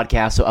Apple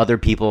Podcasts so other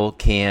people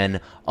can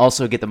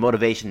also get the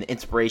motivation and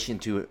inspiration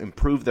to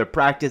improve their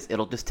practice.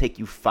 It'll just take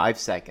you 5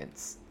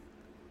 seconds.